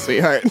about it,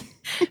 sweetheart.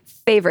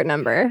 Favorite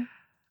number?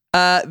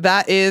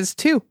 That is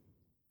 2.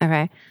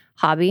 Okay.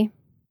 Hobby?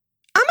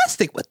 I'm gonna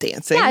stick with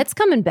dancing. Yeah, it's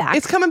coming back.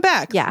 It's coming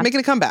back. Yeah.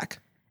 Making a comeback.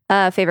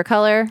 Favorite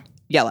color?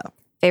 Yellow.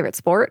 Favorite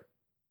sport?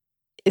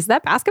 Is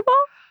that basketball?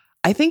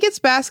 I think it's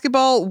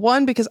basketball.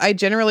 1, because I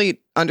generally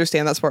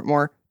understand that sport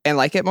more and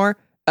like it more.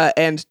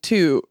 And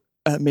 2,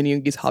 Min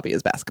Yoongi's hobby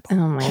is basketball.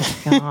 Oh my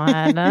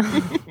God.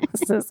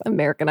 This is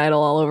American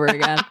Idol all over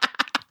again.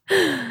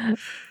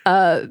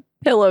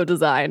 Pillow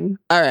design.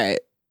 All right.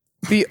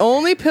 The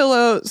only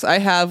pillows I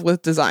have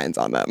with designs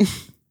on them,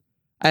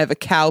 I have a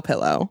cow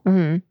pillow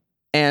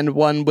and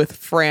one with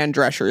Fran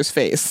Drescher's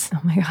face.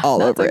 Oh my God. All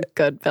that's over a it.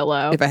 good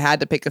pillow. If I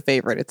had to pick a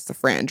favorite, it's the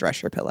Fran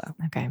Drescher pillow.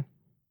 Okay.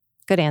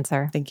 Good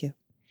answer. Thank you.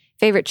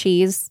 Favorite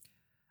cheese?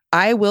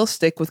 I will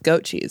stick with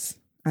goat cheese.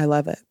 I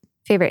love it.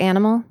 Favorite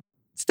animal?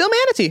 Still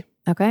manatee.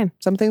 Okay.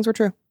 Some things were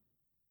true.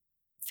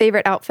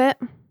 Favorite outfit?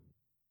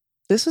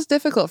 This was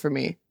difficult for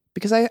me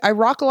because I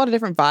rock a lot of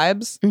different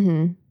vibes.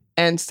 Mm-hmm.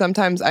 And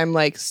sometimes I'm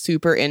like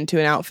super into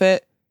an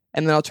outfit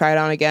and then I'll try it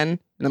on again.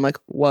 And I'm like,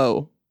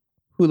 whoa,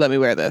 who let me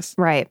wear this?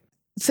 Right.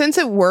 Since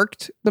it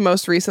worked the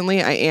most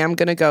recently, I am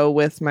going to go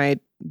with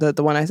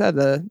the one I said,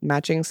 the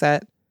matching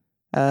set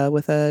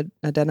with a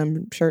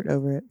denim shirt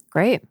over it.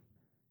 Great.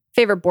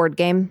 Favorite board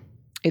game?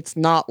 It's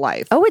not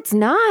Life. Oh, it's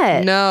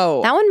not.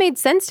 No. That one made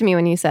sense to me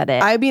when you said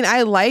it. I mean,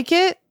 I like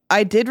it.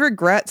 I did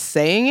regret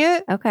saying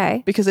it.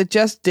 Okay. Because it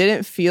just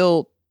didn't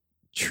feel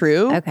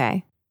true.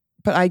 Okay.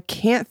 But I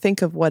can't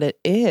think of what it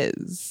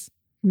is.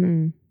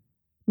 Name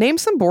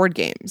some board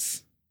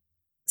games.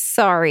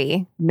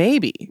 Sorry.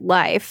 Maybe.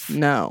 Life.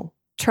 No.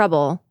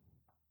 Trouble.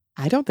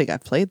 I don't think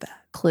I've played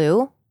that.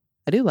 Clue.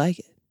 I do like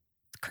it.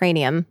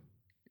 Cranium.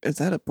 Is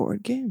that a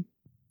board game?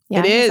 Yeah,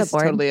 it is. It's a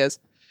board. Totally is.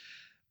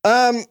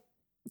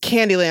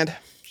 Candyland.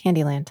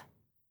 Candyland.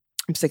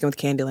 I'm sticking with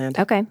Candyland.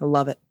 Okay. I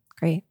love it.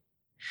 Great.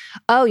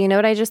 Oh, you know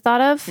what I just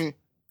thought of?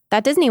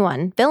 That Disney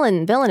one.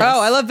 Villainous.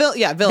 Oh, I love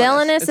Villainous.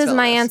 Villainous is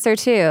my answer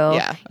too.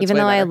 Yeah. Even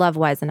though I love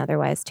Wise and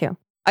Otherwise too.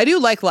 I do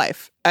like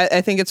Life.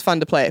 I think it's fun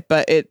to play,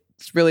 but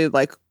it's really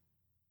like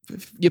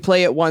you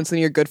play it once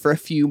and you're good for a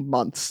few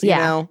months. You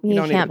know? You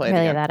don't can't need to play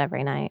play that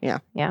every night. Yeah.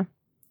 Yeah.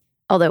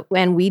 Although,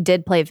 and we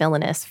did play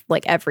Villainous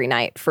like every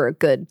night for a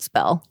good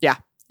spell. Yeah.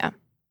 Yeah.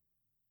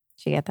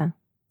 Did you get that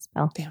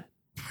spell? Damn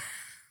it.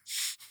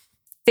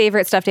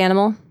 Favorite stuffed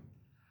animal?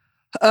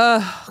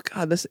 Oh,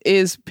 God, this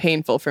is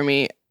painful for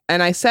me.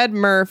 And I said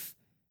Murph,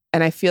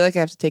 and I feel like I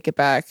have to take it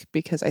back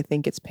because I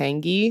think it's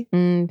Pangy.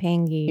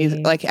 Pangy. He's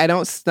like, I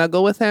don't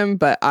snuggle with him,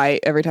 but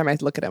every time I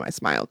look at him, I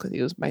smile because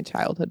he was my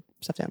childhood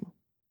stuffed animal.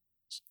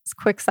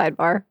 Quick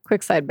sidebar.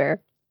 Quick side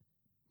bear.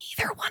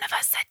 Neither one of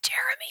us said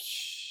Jeremy.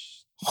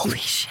 Holy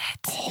shit.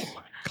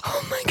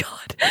 Oh my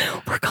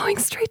God. We're going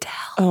straight to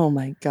hell. Oh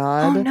my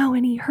God. Oh no,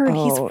 and he heard.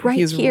 He's right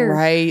here. He's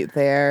right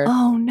there.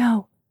 Oh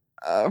no.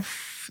 Oh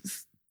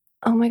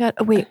my God.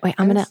 Oh, wait.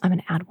 I'm gonna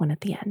add one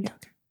at the end.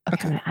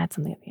 Okay. I'm gonna add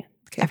something at the end.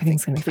 Okay,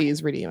 everything's gonna be fine.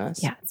 Please redeem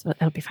us. Yeah,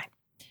 it'll be fine.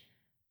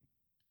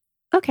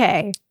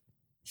 Okay.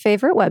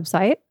 Favorite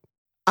website?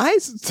 I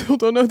still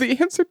don't know the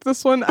answer to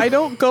this one. I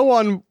don't go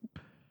on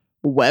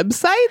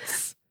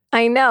websites.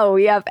 I know.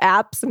 We have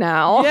apps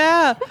now.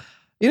 Yeah.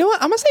 You know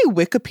what? I'm gonna say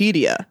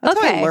Wikipedia. That's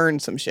how I Okay.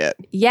 learned some shit.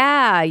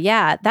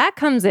 Yeah. That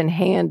comes in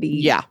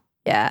handy.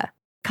 Yeah.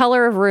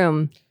 Color of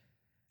room.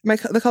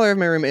 The color of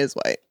my room is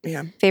white.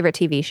 Yeah. Favorite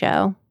TV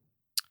show?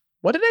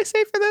 What did I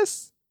say for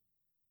this?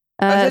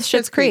 I said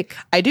Schitt's Creek.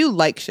 I do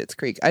like Schitt's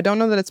Creek. I don't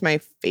know that it's my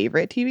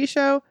favorite TV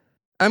show.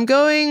 I'm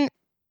going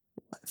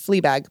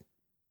Fleabag.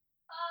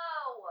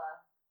 Oh.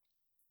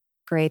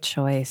 Great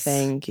choice.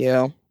 Thank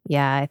you.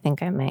 Yeah, I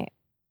think I might.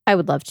 I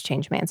would love to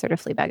change my answer to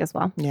Fleabag as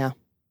well. Yeah.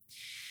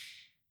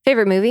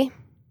 Favorite movie?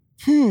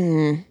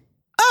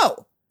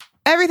 Oh,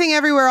 Everything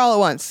Everywhere All at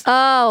Once.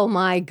 Oh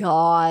my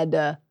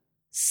God.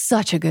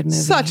 Such a good movie.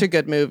 Such a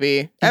good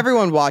movie.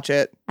 Everyone watch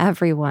it.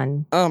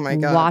 Everyone. Oh my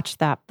God. Watch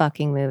that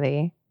fucking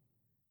movie.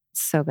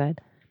 So good.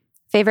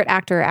 Favorite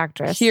actor or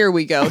actress? Here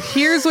we go.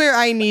 Here's where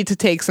I need to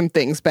take some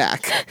things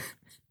back.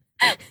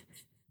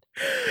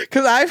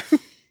 Because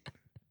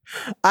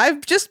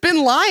I've just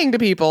been lying to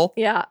people.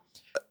 Yeah.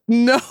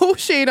 No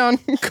shade on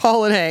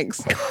Colin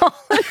Hanks.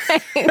 Colin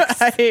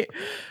Hanks. I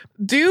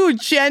do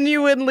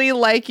genuinely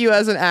like you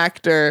as an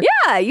actor.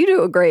 Yeah, you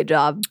do a great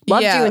job.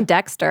 Loved you in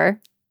Dexter.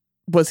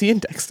 Was he in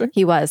Dexter?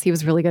 He was. He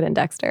was really good in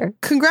Dexter.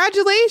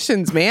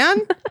 Congratulations,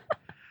 man.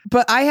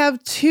 But I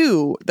have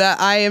two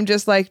that I am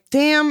just like,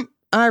 damn,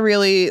 I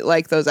really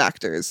like those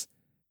actors.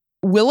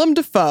 Willem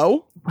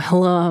Dafoe.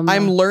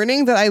 I'm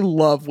learning that I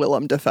love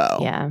Willem Dafoe.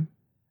 Yeah.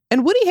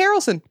 And Woody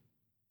Harrelson.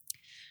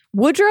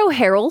 Woodrow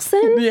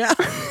Harrelson? Yeah.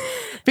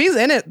 If he's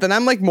in it, then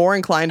I'm like more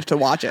inclined to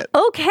watch it.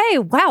 Okay.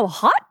 Wow.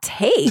 Hot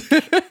take.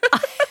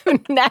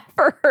 I've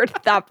never heard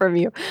that from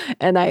you.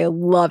 And I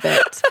love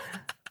it.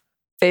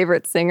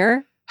 Favorite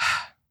singer?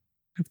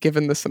 I've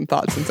given this some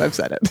thought since I've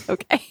said it.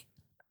 Okay.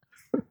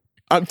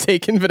 I'm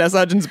taking Vanessa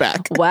Hudgens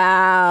back.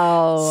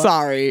 Wow.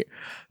 Sorry.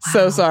 Wow.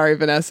 So sorry,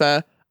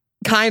 Vanessa.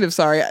 Kind of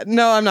sorry.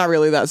 No, I'm not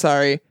really that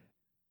sorry.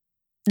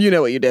 You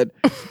know what you did.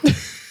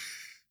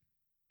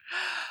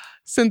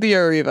 Cynthia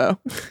Erivo.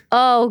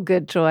 Oh,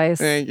 good choice.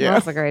 Thank you.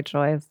 That's a great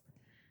choice.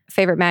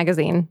 Favorite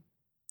magazine?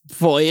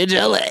 Voyage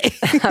LA.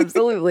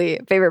 Absolutely.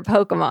 Favorite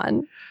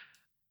Pokemon?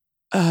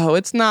 Oh,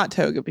 it's not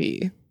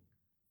Togepi.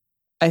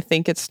 I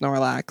think it's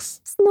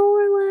Snorlax.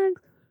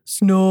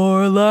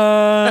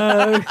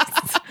 Snorlax.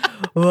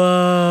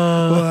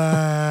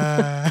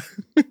 Whoa.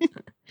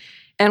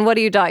 And what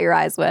do you dot your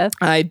eyes with?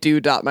 I do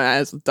dot my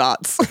eyes with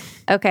dots.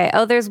 Okay.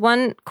 Oh, there's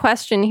one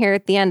question here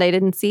at the end I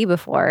didn't see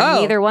before.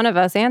 Oh. Neither one of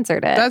us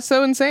answered it. That's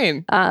so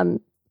insane.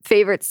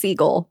 Favorite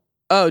seagull?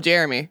 Oh,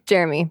 Jeremy.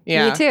 Jeremy.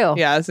 Yeah. Me too.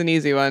 Yeah, it's an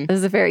easy one. This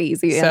is a very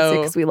easy answer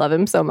because we love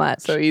him so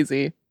much. So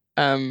easy.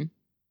 We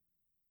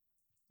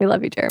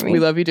love you, Jeremy. We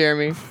love you,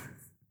 Jeremy.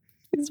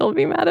 Please don't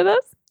be mad at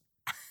us.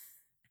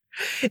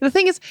 The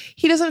thing is,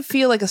 he doesn't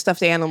feel like a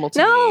stuffed animal to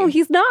me. No,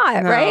 he's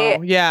not,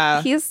 right?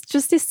 Yeah. He's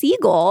just a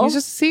seagull. He's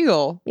just a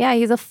seagull. Yeah,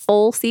 he's a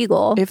full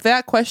seagull. If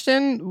that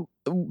question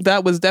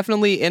that was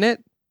definitely in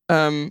it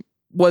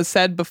was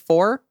said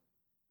before,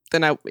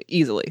 then I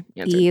easily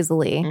answered.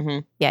 Easily. Mm-hmm.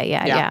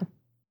 Yeah.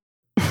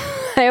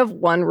 I have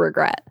one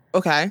regret.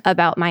 Okay.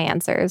 About my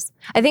answers.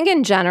 I think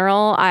in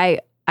general, I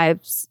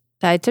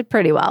did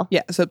pretty well.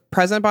 Yeah. So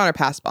present bond or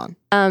past bond?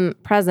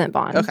 Present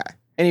bond. Okay.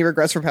 Any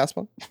regrets for past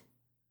bond?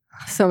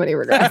 So many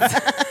regrets.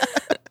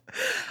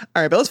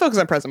 All right, but let's focus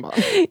on present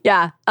bond.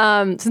 Yeah.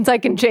 Since I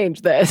can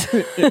change this.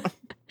 Yeah.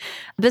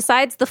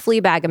 Besides the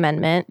Fleabag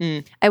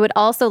Amendment, I would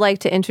also like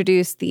to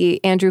introduce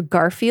the Andrew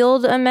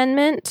Garfield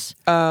Amendment.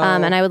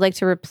 And I would like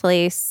to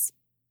replace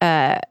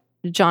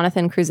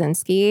Jonathan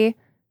Krasinski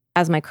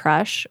as my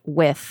crush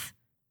with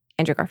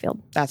Andrew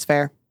Garfield. That's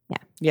fair. Yeah.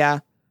 Yeah.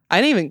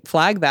 I didn't even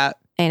flag that.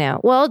 I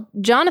know. Well,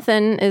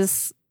 Jonathan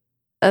is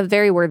a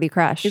very worthy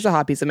crush. He's a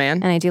hot piece of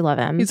man. And I do love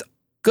him. He's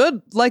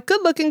good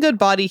looking, good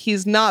body.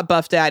 He's not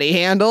Buff Daddy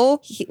Handle.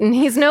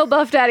 He's no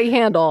Buff Daddy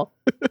Handle.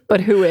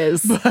 But who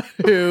is? But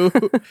who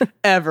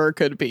ever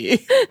could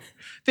be.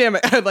 Damn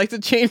it. I'd like to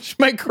change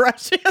my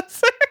crush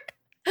answer.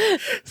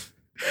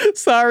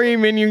 Sorry,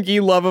 Min Yoon-gi,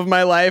 love of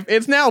my life.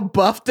 It's now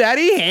Buff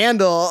Daddy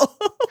Handle.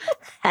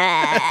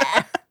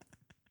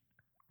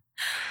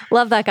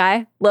 Love that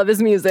guy. Love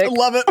his music.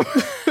 Love it.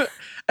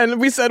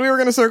 And we said we were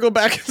going to circle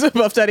back to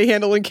Buff Daddy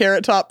Handle and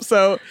Carrot Top.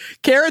 So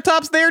Carrot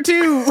Top's there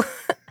too.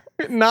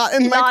 Not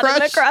in my crush. Not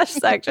in the crush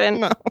section.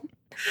 No.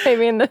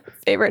 Maybe in the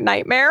favorite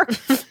nightmare.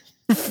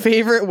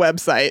 Favorite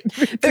website.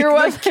 Favorite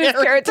website is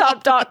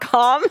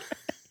carrottop.com.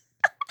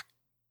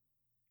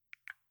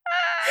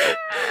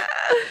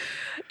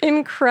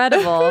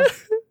 Incredible.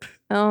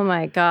 Oh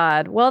my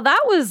God. Well,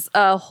 that was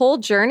a whole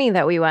journey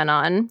that we went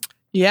on.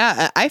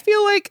 Yeah. I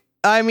feel like,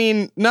 I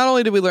mean, not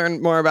only did we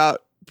learn more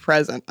about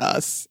present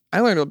us, I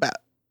learned about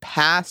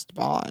past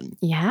Bond.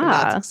 Yeah. And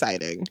that's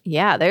exciting.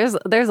 Yeah.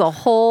 There's a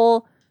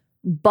whole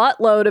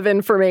buttload of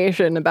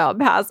information about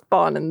past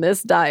Bond in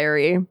this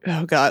diary.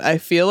 Oh God. I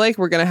feel like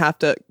we're going to have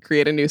to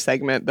create a new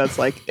segment that's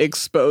like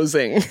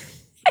exposing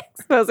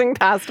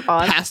past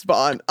Bond. Past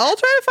Bond. I'll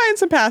try to find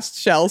some past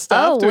Shell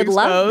stuff to expose.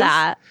 Love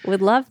that.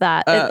 Would love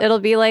that. It'll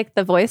be like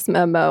the voice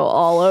memo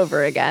all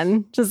over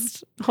again.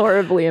 Just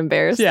horribly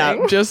embarrassing.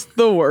 Yeah, just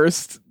the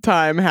worst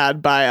time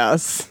had by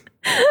us.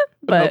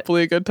 But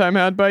hopefully a good time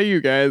had by you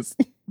guys.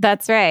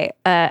 That's right.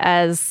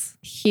 As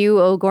Hugh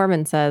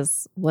O'Gorman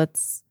says,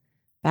 what's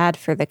bad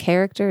for the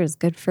character is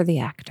good for the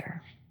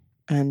actor.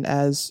 And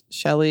as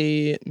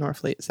Shelley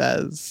Norfleet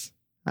says,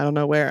 I don't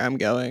know where I'm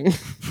going.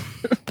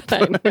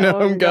 But I know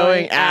I'm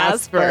going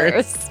ass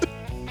first.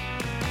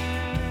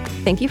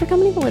 Thank you for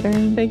coming to Glitter.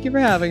 Thank you for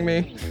having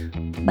me.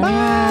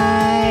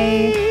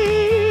 Bye.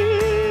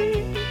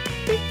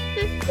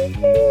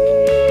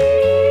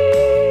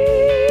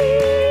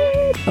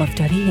 Buff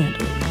Daddy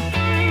Handle.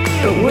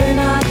 But we're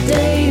not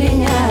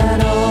dating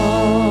at all.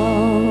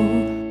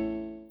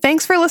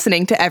 Thanks for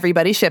listening to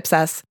Everybody Ships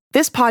Us.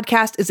 This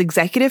podcast is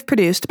executive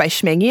produced by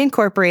Schmangy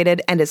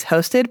Incorporated and is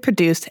hosted,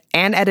 produced,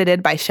 and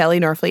edited by Shelley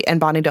Norfleet and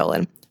Bonnie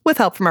Dolan. with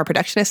help from our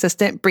production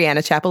assistant,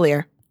 Brianna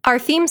Chapelier. Our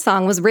theme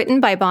song was written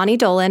by Bonnie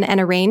Dolan and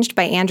arranged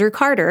by Andrew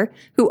Carter,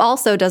 who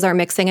also does our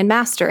mixing and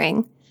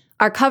mastering.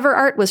 Our cover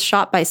art was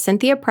shot by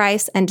Cynthia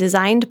Price and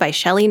designed by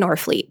Shelley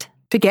Norfleet.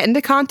 To get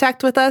into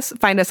contact with us,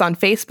 find us on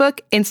Facebook,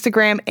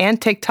 Instagram, and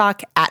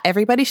TikTok at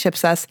Everybody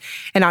Ships Us,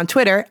 and on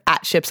Twitter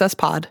at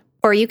ShipsUsPod.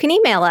 Or you can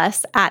email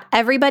us at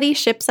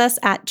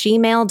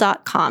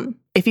everybodyshipsus@gmail.com.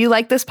 If you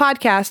like this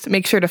podcast,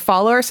 make sure to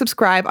follow or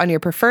subscribe on your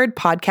preferred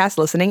podcast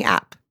listening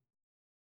app.